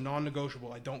 That's a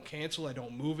non-negotiable. I don't cancel. I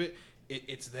don't move it.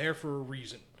 It's there for a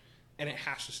reason, and it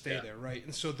has to stay there, right?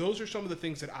 And so those are some of the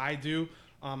things that I do.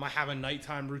 I have a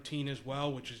nighttime routine as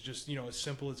well, which is just, you know, as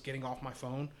simple as getting off my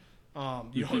phone,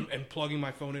 you know, and plugging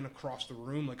my phone in across the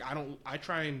room. Like,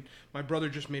 my brother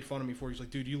just made fun of me for, he's like,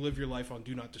 dude, you live your life on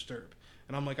do not disturb.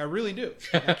 And I'm like, I really do.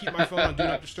 I keep my phone on do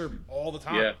not disturb all the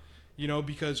time, you know,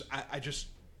 because I just,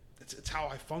 it's how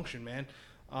I function, man.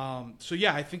 So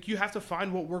yeah, I think you have to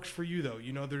find what works for you though.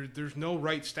 You know, there's no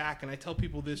right stack. And I tell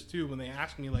people this too, when they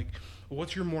ask me like, well,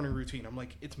 what's your morning routine? I'm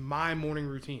like, it's my morning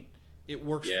routine. It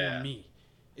works for me.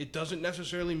 It doesn't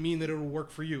necessarily mean that it'll work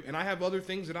for you. And I have other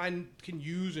things that I can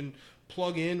use and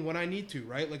plug in when I need to,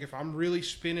 right? Like if I'm really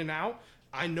spinning out,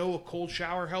 I know a cold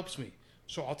shower helps me.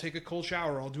 So I'll take a cold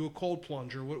shower, I'll do a cold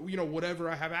plunge, or whatever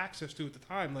I have access to at the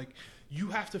time. Like you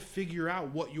have to figure out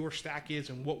what your stack is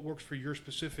and what works for your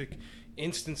specific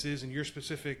instances and your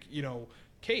specific,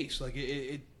 case. Like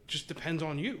it just depends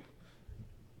on you.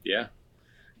 Yeah,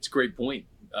 it's a great point.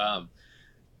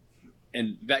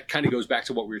 And that kind of goes back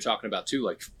to what we were talking about too,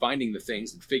 like finding the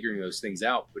things and figuring those things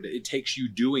out. But it takes you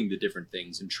doing the different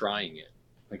things and trying it.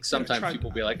 Like sometimes people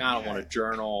be like, I don't want to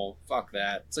journal. Fuck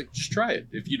that. It's like, just try it.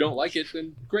 If you don't like it,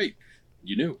 then great.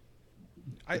 You knew.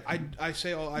 I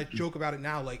joke about it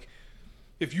now. Like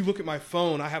if you look at my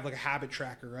phone, I have like a habit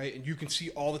tracker, right? And you can see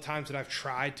all the times that I've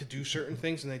tried to do certain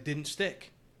things and they didn't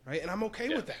stick, right? And I'm okay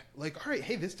with that. Like, all right,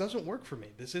 hey, this doesn't work for me.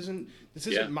 This isn't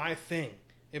my thing.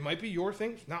 It might be your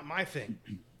thing, it's not my thing.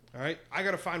 All right, I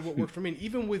got to find what works for me. And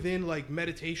even within like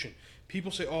meditation, people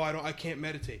say, "Oh, I can't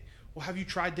meditate." Well, have you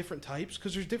tried different types?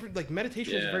 Because there's different. Like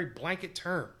meditation is a very blanket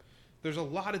term. There's a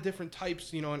lot of different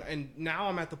types, And now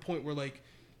I'm at the point where like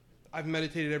I've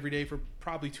meditated every day for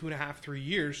probably 2.5, 3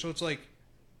 years. So it's like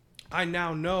I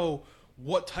now know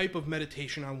what type of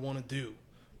meditation I want to do.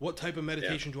 What type of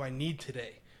meditation do I need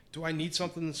today? Do I need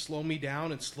something to slow me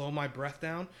down and slow my breath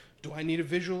down? Do I need a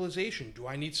visualization? Do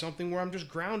I need something where I'm just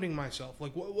grounding myself?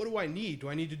 Like, what do I need? Do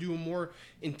I need to do a more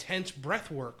intense breath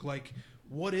work? Like,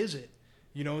 what is it?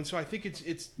 And so I think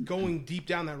it's going deep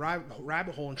down that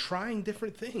rabbit hole and trying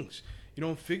different things,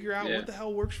 and figure out what the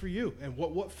hell works for you and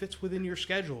what fits within your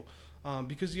schedule.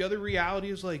 Because the other reality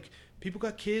is, like, people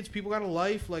got kids, people got a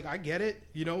life. Like, I get it,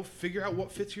 figure out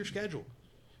what fits your schedule.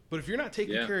 But if you're not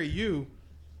taking care of you,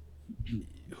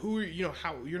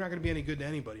 how you're not going to be any good to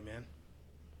anybody, man.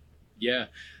 Yeah.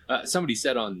 Somebody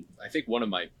said on, I think one of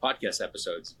my podcast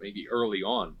episodes, maybe early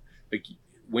on, like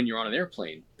when you're on an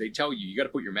airplane, they tell you got to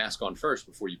put your mask on first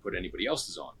before you put anybody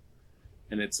else's on.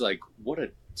 And it's like, what a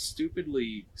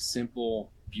stupidly simple,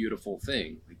 beautiful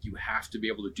thing. Like you have to be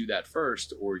able to do that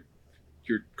first or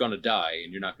you're going to die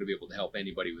and you're not going to be able to help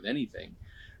anybody with anything.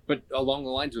 But along the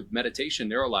lines of meditation,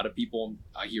 there are a lot of people,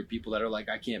 I hear people that are like,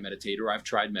 I can't meditate or I've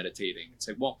tried meditating. It's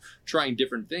like, well, trying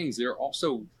different things. There are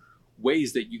also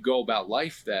ways that you go about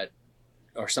life that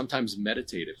are sometimes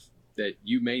meditative that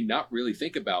you may not really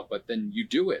think about, but then you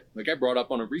do it. Like I brought up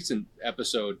on a recent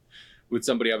episode with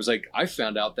somebody, I was like, I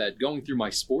found out that going through my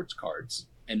sports cards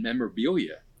and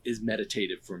memorabilia is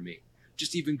meditative for me.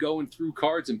 Just even going through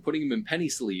cards and putting them in penny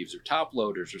sleeves or top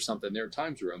loaders or something. There are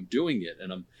times where I'm doing it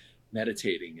and I'm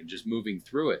meditating and just moving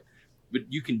through it. But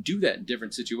you can do that in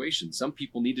different situations. Some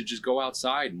people need to just go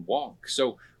outside and walk.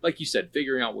 So like you said,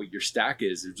 figuring out what your stack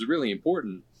is really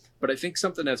important. But I think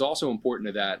something that's also important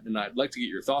to that, and I'd like to get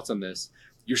your thoughts on this,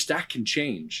 your stack can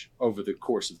change over the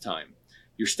course of time.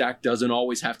 Your stack doesn't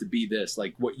always have to be this.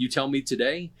 Like what you tell me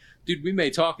today, dude, we may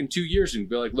talk in 2 years and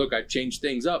be like, look, I've changed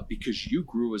things up because you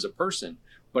grew as a person.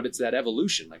 But it's that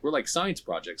evolution. Like we're like science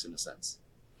projects in a sense.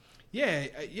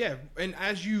 Yeah. And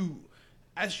as you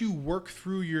work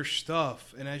through your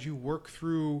stuff and as you work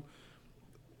through,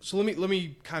 so let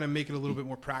me kind of make it a little bit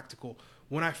more practical.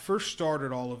 When I first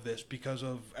started all of this, because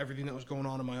of everything that was going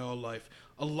on in my own life,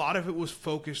 a lot of it was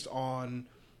focused on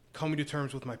coming to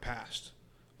terms with my past.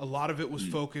 A lot of it was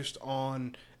focused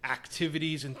on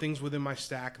activities and things within my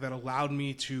stack that allowed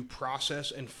me to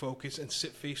process and focus and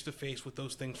sit face to face with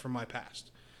those things from my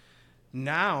past.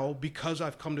 Now, because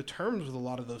I've come to terms with a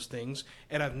lot of those things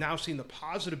and I've now seen the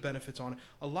positive benefits on it,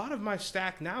 a lot of my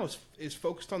stack now is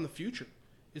focused on the future.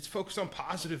 It's focused on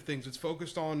positive things. It's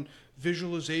focused on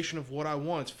visualization of what I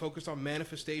want. It's focused on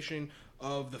manifestation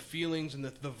of the feelings and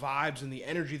the vibes and the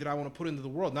energy that I want to put into the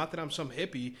world. Not that I'm some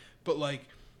hippie, but like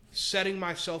setting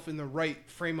myself in the right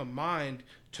frame of mind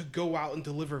to go out and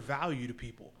deliver value to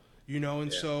people,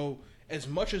 And so as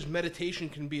much as meditation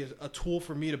can be a tool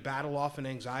for me to battle off an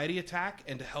anxiety attack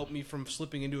and to help me from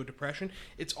slipping into a depression,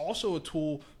 it's also a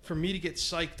tool for me to get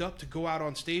psyched up to go out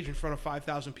on stage in front of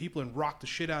 5,000 people and rock the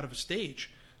shit out of a stage.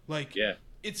 Like,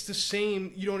 it's the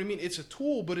same, you know what I mean? It's a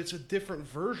tool, but it's a different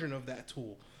version of that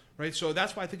tool, right? So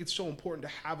that's why I think it's so important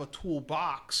to have a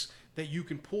toolbox that you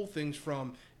can pull things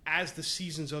from as the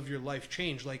seasons of your life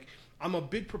change. Like, I'm a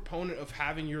big proponent of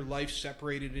having your life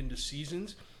separated into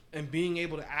seasons and being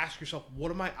able to ask yourself,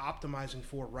 what am I optimizing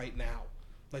for right now?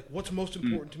 Like, what's most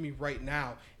important to me right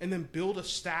now? And then build a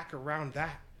stack around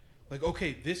that. Like,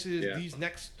 okay, this is these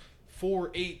next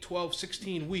 4, 8, 12,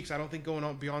 16 weeks. I don't think going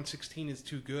on beyond 16 is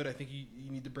too good. I think you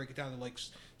need to break it down to like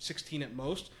 16 at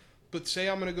most. But say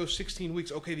I'm going to go 16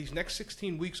 weeks. Okay, these next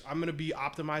 16 weeks, I'm going to be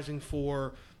optimizing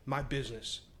for my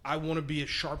business. I want to be as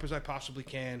sharp as I possibly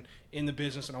can in the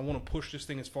business, and I want to push this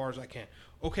thing as far as I can.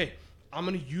 Okay, I'm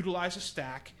going to utilize a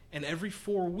stack, and every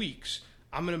 4 weeks,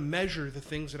 I'm going to measure the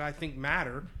things that I think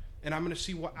matter, and I'm going to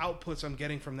see what outputs I'm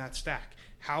getting from that stack.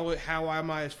 How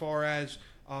am I as far as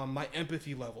my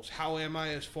empathy levels? How am I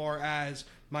as far as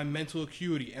my mental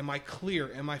acuity? Am I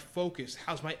clear? Am I focused?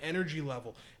 How's my energy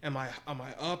level? Am I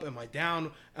up? Am I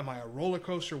down? Am I a roller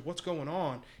coaster? What's going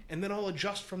on? And then I'll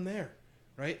adjust from there,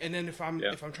 right? And then if I'm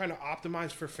trying to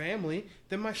optimize for family,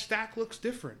 then my stack looks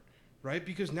different, right?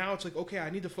 Because now it's like, okay, I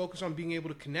need to focus on being able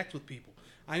to connect with people.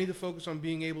 I need to focus on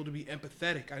being able to be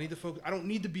empathetic. I don't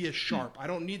need to be as sharp. I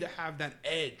don't need to have that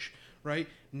edge, right?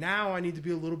 Now I need to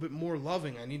be a little bit more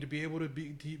loving. I need to be able to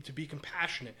be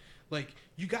compassionate. Like,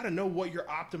 you got to know what you're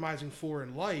optimizing for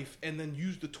in life, and then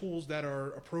use the tools that are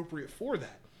appropriate for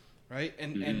that, right?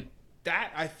 And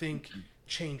that, I think,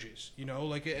 changes,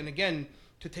 like, and again,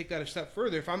 to take that a step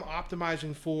further, if I'm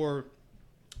optimizing for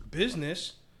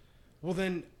business, well,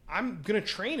 then I'm going to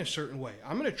train a certain way.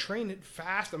 I'm going to train it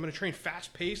fast. I'm going to train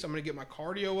fast paced. I'm going to get my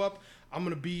cardio up. I'm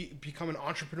going to become an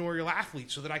entrepreneurial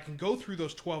athlete so that I can go through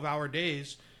those 12-hour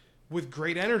days with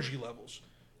great energy levels.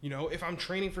 If I'm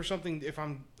training for something, if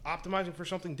I'm optimizing for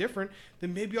something different,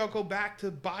 then maybe I'll go back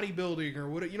to bodybuilding or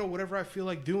whatever I feel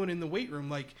like doing in the weight room.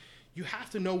 Like, you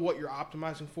have to know what you're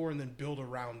optimizing for and then build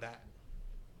around that.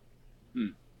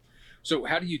 So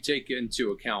how do you take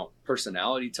into account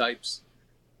personality types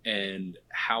and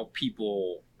how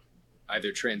people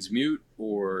either transmute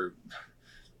or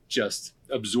just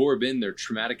absorb in their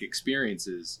traumatic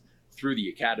experiences through the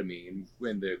academy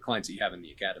and the clients that you have in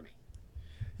the academy?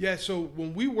 Yeah, so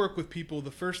when we work with people, the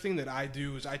first thing that I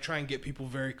do is I try and get people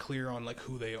very clear on like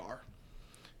who they are,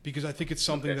 because I think it's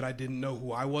something that I didn't know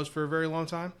who I was for a very long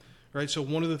time, right? So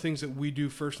one of the things that we do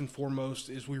first and foremost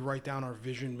is we write down our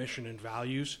vision, mission, and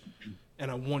values,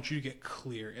 and I want you to get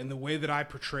clear. And the way that I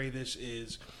portray this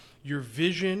is your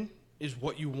vision is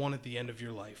what you want at the end of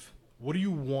your life. What do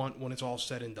you want when it's all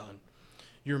said and done?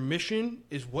 Your mission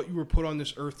is what you were put on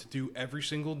this earth to do every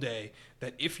single day,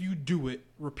 that if you do it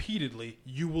repeatedly,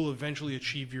 you will eventually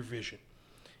achieve your vision.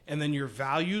 And then your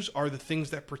values are the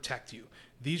things that protect you.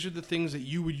 These are the things that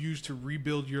you would use to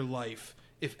rebuild your life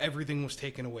if everything was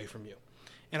taken away from you.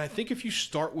 And I think if you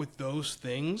start with those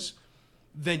things,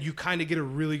 then you kind of get a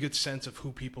really good sense of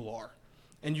who people are.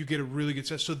 And you get a really good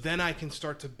sense. So then I can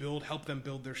start to help them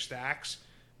build their stacks,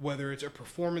 whether it's a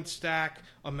performance stack,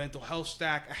 a mental health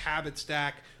stack, a habit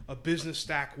stack, a business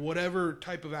stack, whatever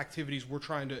type of activities we're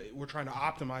trying to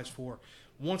optimize for.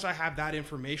 Once I have that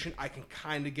information, I can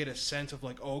kind of get a sense of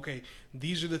like, oh, okay,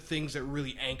 these are the things that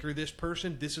really anchor this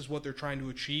person. This is what they're trying to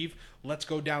achieve. Let's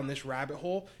go down this rabbit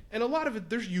hole. And a lot of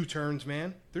it, there's U-turns,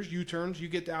 man. There's U-turns. You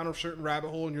get down a certain rabbit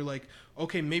hole and you're like,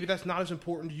 okay, maybe that's not as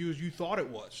important to you as you thought it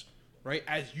was, right?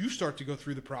 As you start to go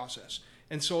through the process.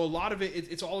 And so a lot of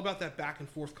it's all about that back and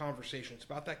forth conversation. It's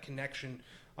about that connection.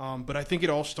 But I think it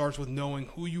all starts with knowing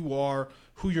who you are,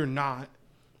 who you're not,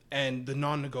 and the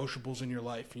non-negotiables in your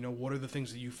life. What are the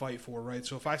things that you fight for, right?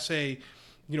 So if I say,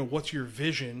 what's your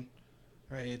vision,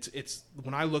 right? It's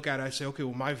when I look at it, I say, okay,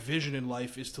 well, my vision in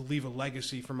life is to leave a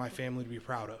legacy for my family to be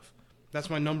proud of. That's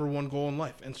my number one goal in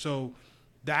life. And so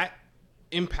that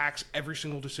impacts every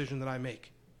single decision that I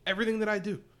make. Everything that I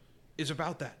do is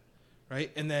about that. Right?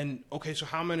 And then, okay, so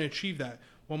how am I going to achieve that?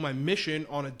 Well, my mission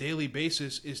on a daily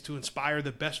basis is to inspire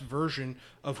the best version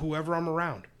of whoever I'm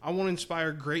around. I want to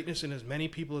inspire greatness in as many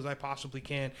people as I possibly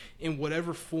can in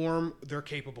whatever form they're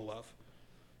capable of.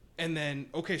 And then,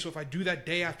 okay, so if I do that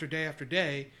day after day after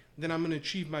day, then I'm going to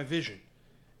achieve my vision.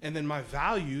 And then my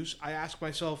values, I ask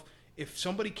myself, if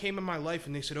somebody came in my life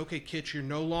and they said, okay, Kitch, you're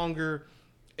no longer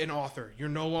an author, you're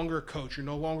no longer a coach, you're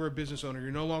no longer a business owner,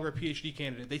 you're no longer a PhD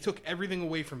candidate, they took everything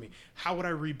away from me, how would I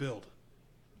rebuild?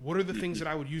 What are the things that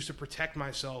I would use to protect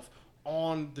myself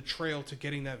on the trail to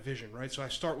getting that vision, right? So I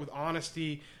start with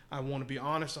honesty. I want to be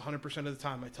honest 100% of the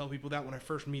time. I tell people that when I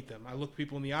first meet them. I look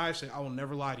people in the eye and say, I will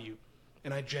never lie to you.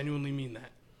 And I genuinely mean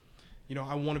that.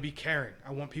 I want to be caring.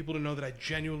 I want people to know that I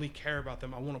genuinely care about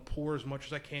them. I want to pour as much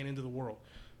as I can into the world,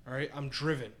 all right? I'm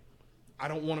driven. I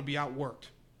don't want to be outworked.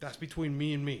 That's between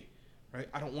me and me, right?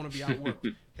 I don't want to be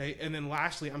outworked, okay? And then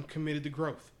lastly, I'm committed to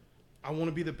growth. I want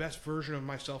to be the best version of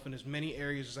myself in as many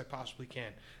areas as I possibly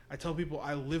can. I tell people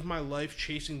I live my life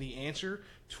chasing the answer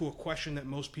to a question that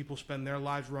most people spend their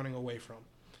lives running away from.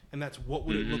 And that's, what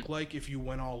would it look like if you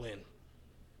went all in,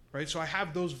 right? So I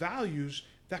have those values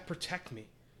that protect me.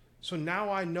 So now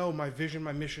I know my vision,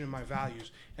 my mission, and my values.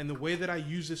 And the way that I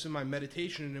use this in my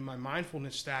meditation and in my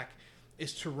mindfulness stack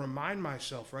is to remind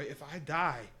myself, right, if I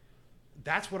die,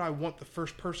 that's what I want the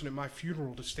first person at my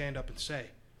funeral to stand up and say.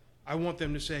 I want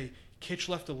them to say, Kitch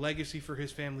left a legacy for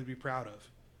his family to be proud of.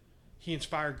 He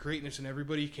inspired greatness in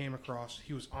everybody he came across.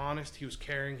 He was honest, he was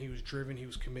caring, he was driven, he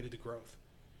was committed to growth.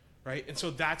 Right? And so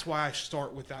that's why I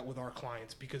start with that with our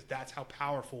clients, because that's how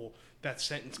powerful that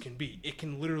sentence can be. It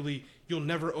can literally, you'll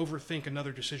never overthink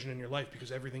another decision in your life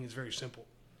because everything is very simple.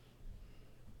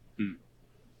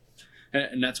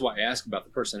 And that's why I ask about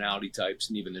the personality types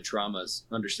and even the traumas,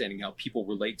 understanding how people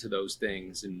relate to those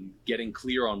things and getting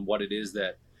clear on what it is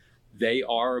that they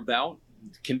are about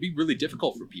can be really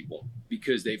difficult for people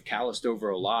because they've calloused over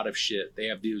a lot of shit. They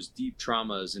have those deep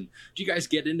traumas. And do you guys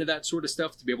get into that sort of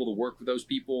stuff to be able to work with those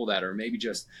people that are maybe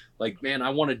just like, man, I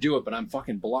want to do it, but I'm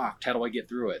fucking blocked. How do I get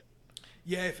through it?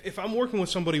 Yeah, if I'm working with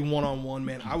somebody one-on-one,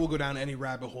 man, I will go down any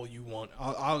rabbit hole you want.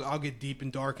 I'll get deep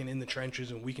and dark and in the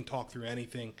trenches, and we can talk through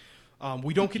anything.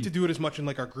 We don't get to do it as much in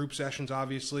like our group sessions,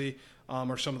 obviously,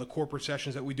 or some of the corporate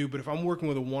sessions that we do. But if I'm working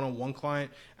with a one-on-one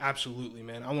client, absolutely,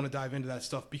 man, I want to dive into that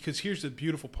stuff, because here's the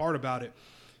beautiful part about it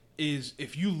is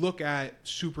if you look at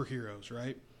superheroes,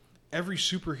 right? Every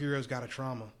superhero's got a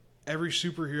trauma. Every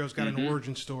superhero's got an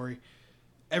origin story.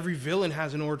 Every villain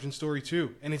has an origin story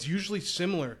too, and it's usually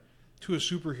similar to a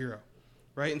superhero,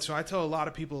 right? And so I tell a lot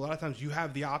of people, a lot of times you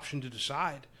have the option to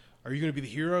decide: are you going to be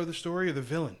the hero of the story or the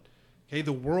villain? Okay,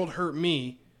 the world hurt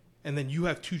me, and then you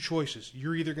have two choices.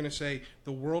 You're either going to say,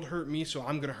 the world hurt me, so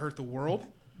I'm going to hurt the world,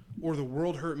 or the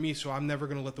world hurt me, so I'm never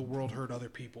going to let the world hurt other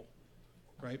people,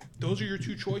 right? Those are your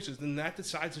two choices, and that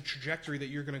decides the trajectory that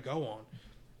you're going to go on.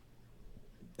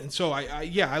 And so,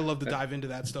 I love to dive into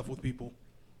that stuff with people.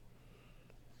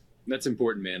 That's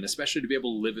important, man, especially to be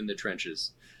able to live in the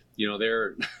trenches. You know,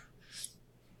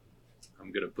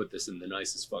 I'm going to put this in the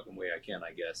nicest fucking way I can,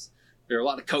 I guess. There are a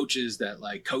lot of coaches that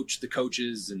like coach the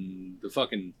coaches and the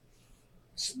fucking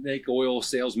snake oil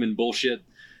salesman bullshit.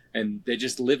 And they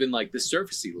just live in like the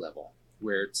surfacey level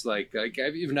where it's like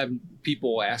I've even had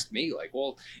people ask me like,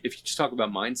 well, if you just talk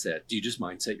about mindset, do you just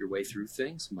mindset your way through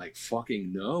things? I'm like,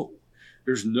 fucking no.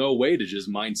 There's no way to just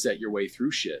mindset your way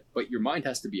through shit, but your mind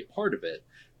has to be a part of it.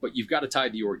 But you've got to tie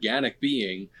the organic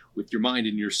being with your mind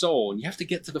and your soul, and you have to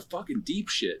get to the fucking deep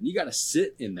shit, and you got to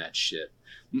sit in that shit.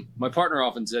 My partner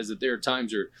often says that there are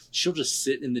times where she'll just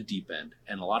sit in the deep end,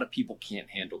 and a lot of people can't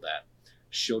handle that.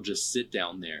 She'll just sit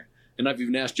down there. And I've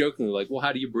even asked jokingly, like, well,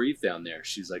 how do you breathe down there?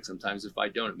 She's like, sometimes if I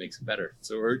don't, it makes it better.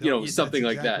 So, or, you know, something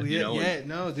like that. You know? Yeah,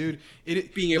 no, dude.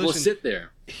 Being able to sit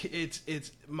there.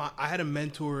 I had a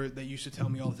mentor that used to tell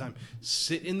me all the time,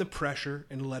 sit in the pressure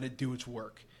and let it do its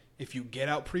work. If you get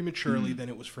out prematurely, then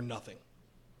it was for nothing.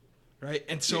 Right?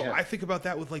 And so I think about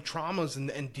that with like traumas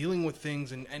and dealing with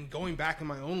things and going back in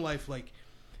my own life, like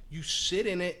you sit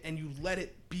in it and you let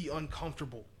it be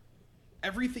uncomfortable.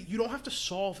 Everything, you don't have to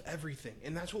solve everything.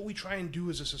 And that's what we try and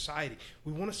do as a society.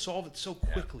 We want to solve it so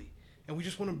quickly. And we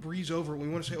just want to breeze over it. We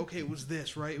want to say, okay, it was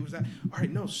this, right? It was that. All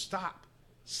right, no, stop.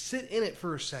 Sit in it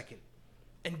for a second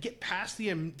and get past the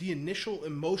initial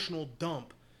emotional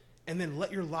dump, and then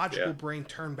let your logical brain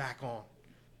turn back on.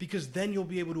 Because then you'll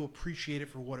be able to appreciate it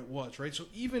for what it was, right? So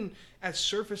even as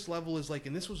surface level as like,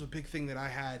 and this was a big thing that I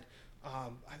had,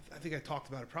 I think I talked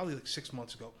about it probably like 6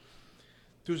 months ago.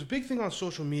 There was a big thing on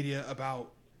social media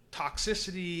about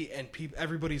toxicity and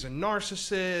everybody's a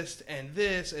narcissist and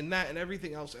this and that and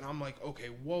everything else. And I'm like, okay,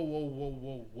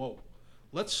 whoa.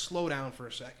 Let's slow down for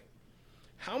a second.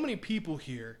 How many people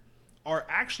here are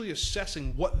actually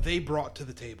assessing what they brought to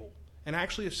the table and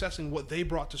actually assessing what they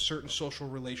brought to certain social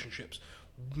relationships?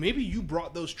 Maybe you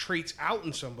brought those traits out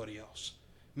in somebody else.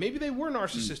 Maybe they were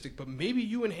narcissistic, but maybe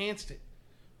you enhanced it,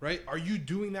 right? Are you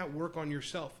doing that work on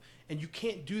yourself? And you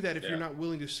can't do that if you're not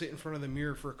willing to sit in front of the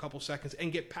mirror for a couple seconds and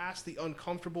get past the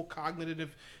uncomfortable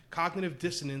cognitive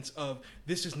dissonance of,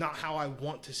 this is not how I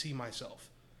want to see myself.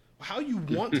 How you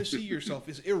want to see yourself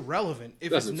is irrelevant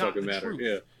if it's not the truth.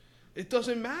 Yeah. It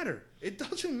doesn't matter.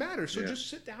 So just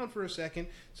sit down for a second,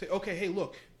 say, okay, hey,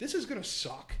 look, this is going to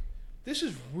suck. This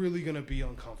is really going to be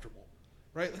uncomfortable,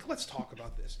 right? Like, let's talk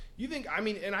about this. You think,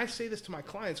 and I say this to my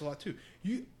clients a lot too.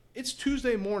 It's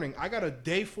Tuesday morning. I got a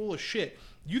day full of shit.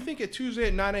 You think at Tuesday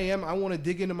at 9 a.m. I want to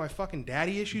dig into my fucking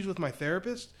daddy issues with my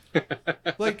therapist?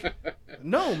 Like,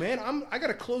 no, man. I got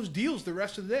to close deals the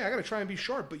rest of the day. I got to try and be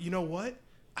sharp. But you know what?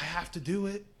 I have to do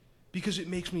it because it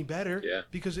makes me better. Yeah.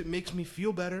 Because it makes me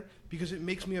feel better. Because it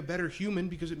makes me a better human.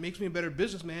 Because it makes me a better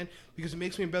businessman. Because it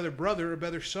makes me a better brother, a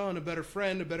better son, a better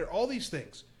friend, all these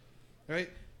things,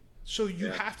 right? So you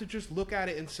have to just look at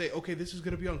it and say, okay, this is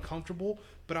going to be uncomfortable,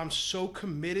 but I'm so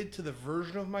committed to the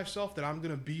version of myself that I'm going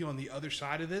to be on the other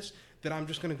side of this that I'm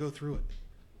just going to go through it.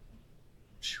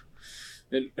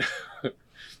 And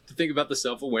to think about the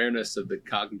self-awareness of the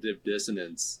cognitive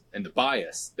dissonance and the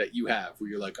bias that you have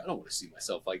where you're like, I don't want to see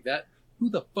myself like that. who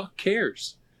the fuck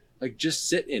cares? Like, just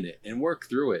sit in it and work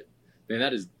through it.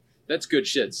 Man, that's good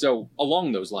shit. So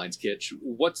along those lines, Kitch,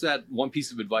 what's that one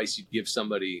piece of advice you'd give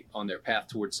somebody on their path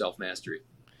towards self-mastery?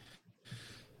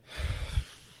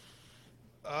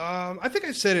 I think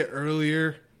I said it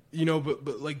earlier,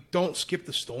 but like, don't skip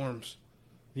the storms.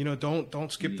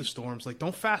 Don't skip the storms. Like,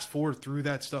 don't fast forward through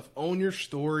that stuff. Own your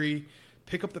story.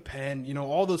 Pick up the pen.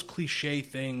 All those cliche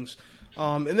things.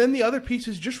 And then the other piece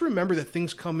is just remember that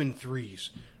things come in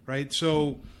threes, right?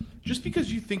 So just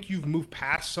because you think you've moved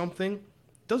past something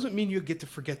doesn't mean you get to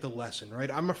forget the lesson, right?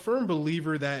 I'm a firm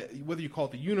believer that whether you call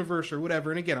it the universe or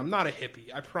whatever, and again, I'm not a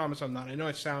hippie. I promise I'm not. I know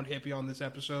I sound hippie on this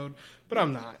episode, but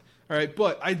I'm not. All right,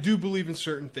 but I do believe in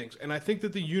certain things, and I think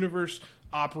that the universe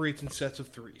operates in sets of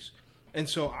threes. And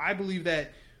so I believe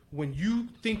that when you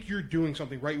think you're doing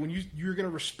something right, when you're going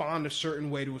to respond a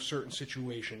certain way to a certain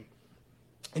situation,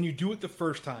 and you do it the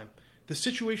first time, the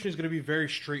situation is going to be very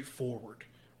straightforward,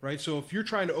 right? So if you're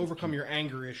trying to overcome your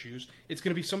anger issues, it's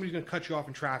going to be somebody's going to cut you off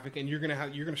in traffic, and you're going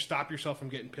to stop yourself from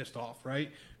getting pissed off, right?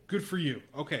 Good for you.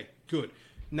 Okay, good.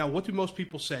 Now, what do most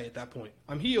people say at that point?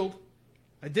 I'm healed.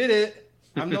 I did it.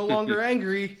 I'm no longer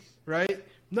angry, right?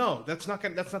 No, that's not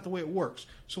the way it works.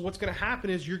 So what's going to happen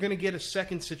is you're going to get a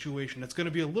second situation that's going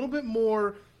to be a little bit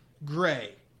more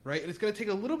gray, right? And it's going to take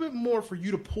a little bit more for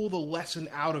you to pull the lesson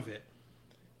out of it.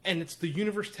 And it's the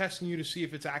universe testing you to see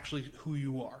if it's actually who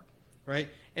you are, right?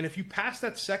 And if you pass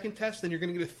that second test, then you're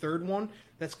going to get a third one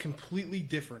that's completely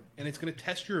different. And it's going to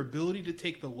test your ability to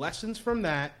take the lessons from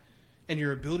that and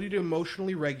your ability to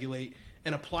emotionally regulate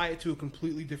and apply it to a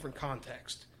completely different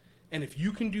context. And if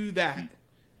you can do that,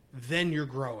 then you're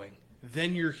growing,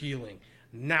 then you're healing.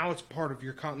 Now it's part of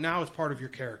your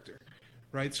character,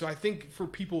 right? So I think for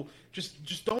people,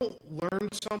 just don't learn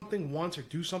something once or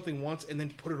do something once and then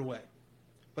put it away.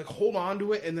 Like, hold on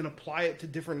to it and then apply it to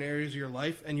different areas of your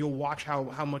life, and you'll watch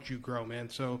how much you grow, man.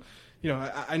 So,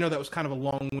 I know that was kind of a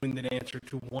long-winded answer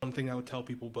to one thing I would tell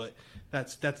people, but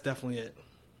that's definitely it.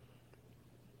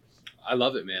 I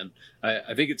love it, man.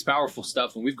 I think it's powerful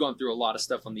stuff, and we've gone through a lot of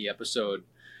stuff on the episode.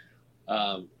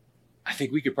 I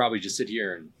think we could probably just sit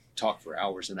here and talk for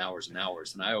hours and hours and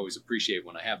hours, and I always appreciate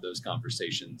when I have those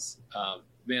conversations.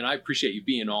 Man, I appreciate you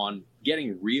being on,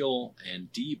 getting real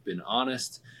and deep and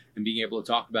honest, and being able to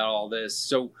talk about all this.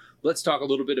 So let's talk a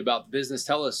little bit about the business.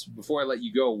 Tell us, before I let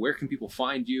you go, where can people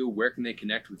find you? Where can they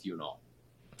connect with you and all?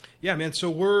 Yeah, man. So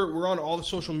we're on all the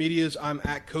social medias. I'm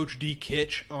at Coach D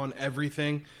Kitch on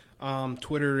everything.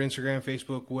 Twitter, Instagram,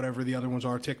 Facebook, whatever the other ones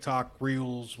are, TikTok,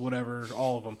 Reels, whatever,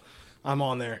 all of them. I'm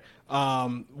on there.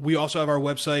 We also have our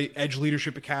website,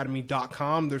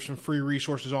 edgeleadershipacademy.com. There's some free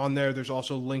resources on there. There's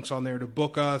also links on there to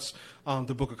book us,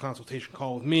 to book a consultation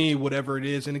call with me, whatever it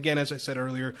is. And again, as I said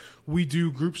earlier, we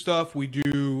do group stuff. We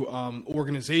do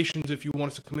organizations if you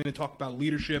want us to come in and talk about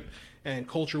leadership and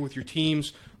culture with your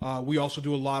teams. We also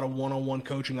do a lot of one-on-one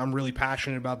coaching. I'm really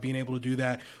passionate about being able to do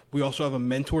that. We also have a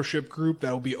mentorship group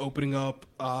that will be opening up,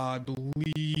 I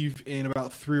believe, in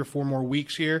about 3 or 4 more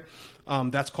weeks here.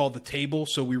 That's called The Table.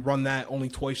 So we run that only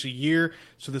twice a year.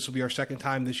 So this will be our second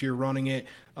time this year running it.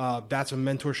 That's a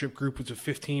mentorship group. It's a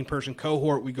 15-person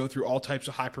cohort. We go through all types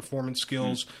of high-performance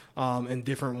skills and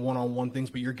different one-on-one things,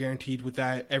 but you're guaranteed with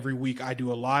that. Every week I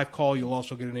do a live call. You'll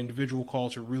also get an individual call.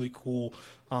 It's a really cool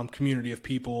community of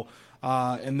people.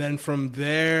 And then from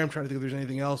there, I'm trying to think if there's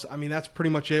anything else. I mean, that's pretty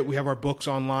much it. We have our books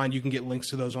online. You can get links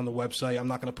to those on the website. I'm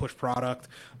not going to push product.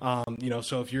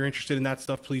 So if you're interested in that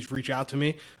stuff, please reach out to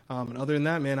me. And other than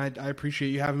that, man, I appreciate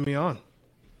you having me on.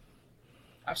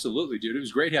 Absolutely, dude. It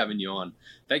was great having you on.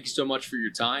 Thank you so much for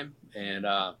your time, and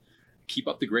keep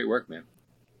up the great work, man.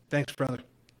 Thanks, brother.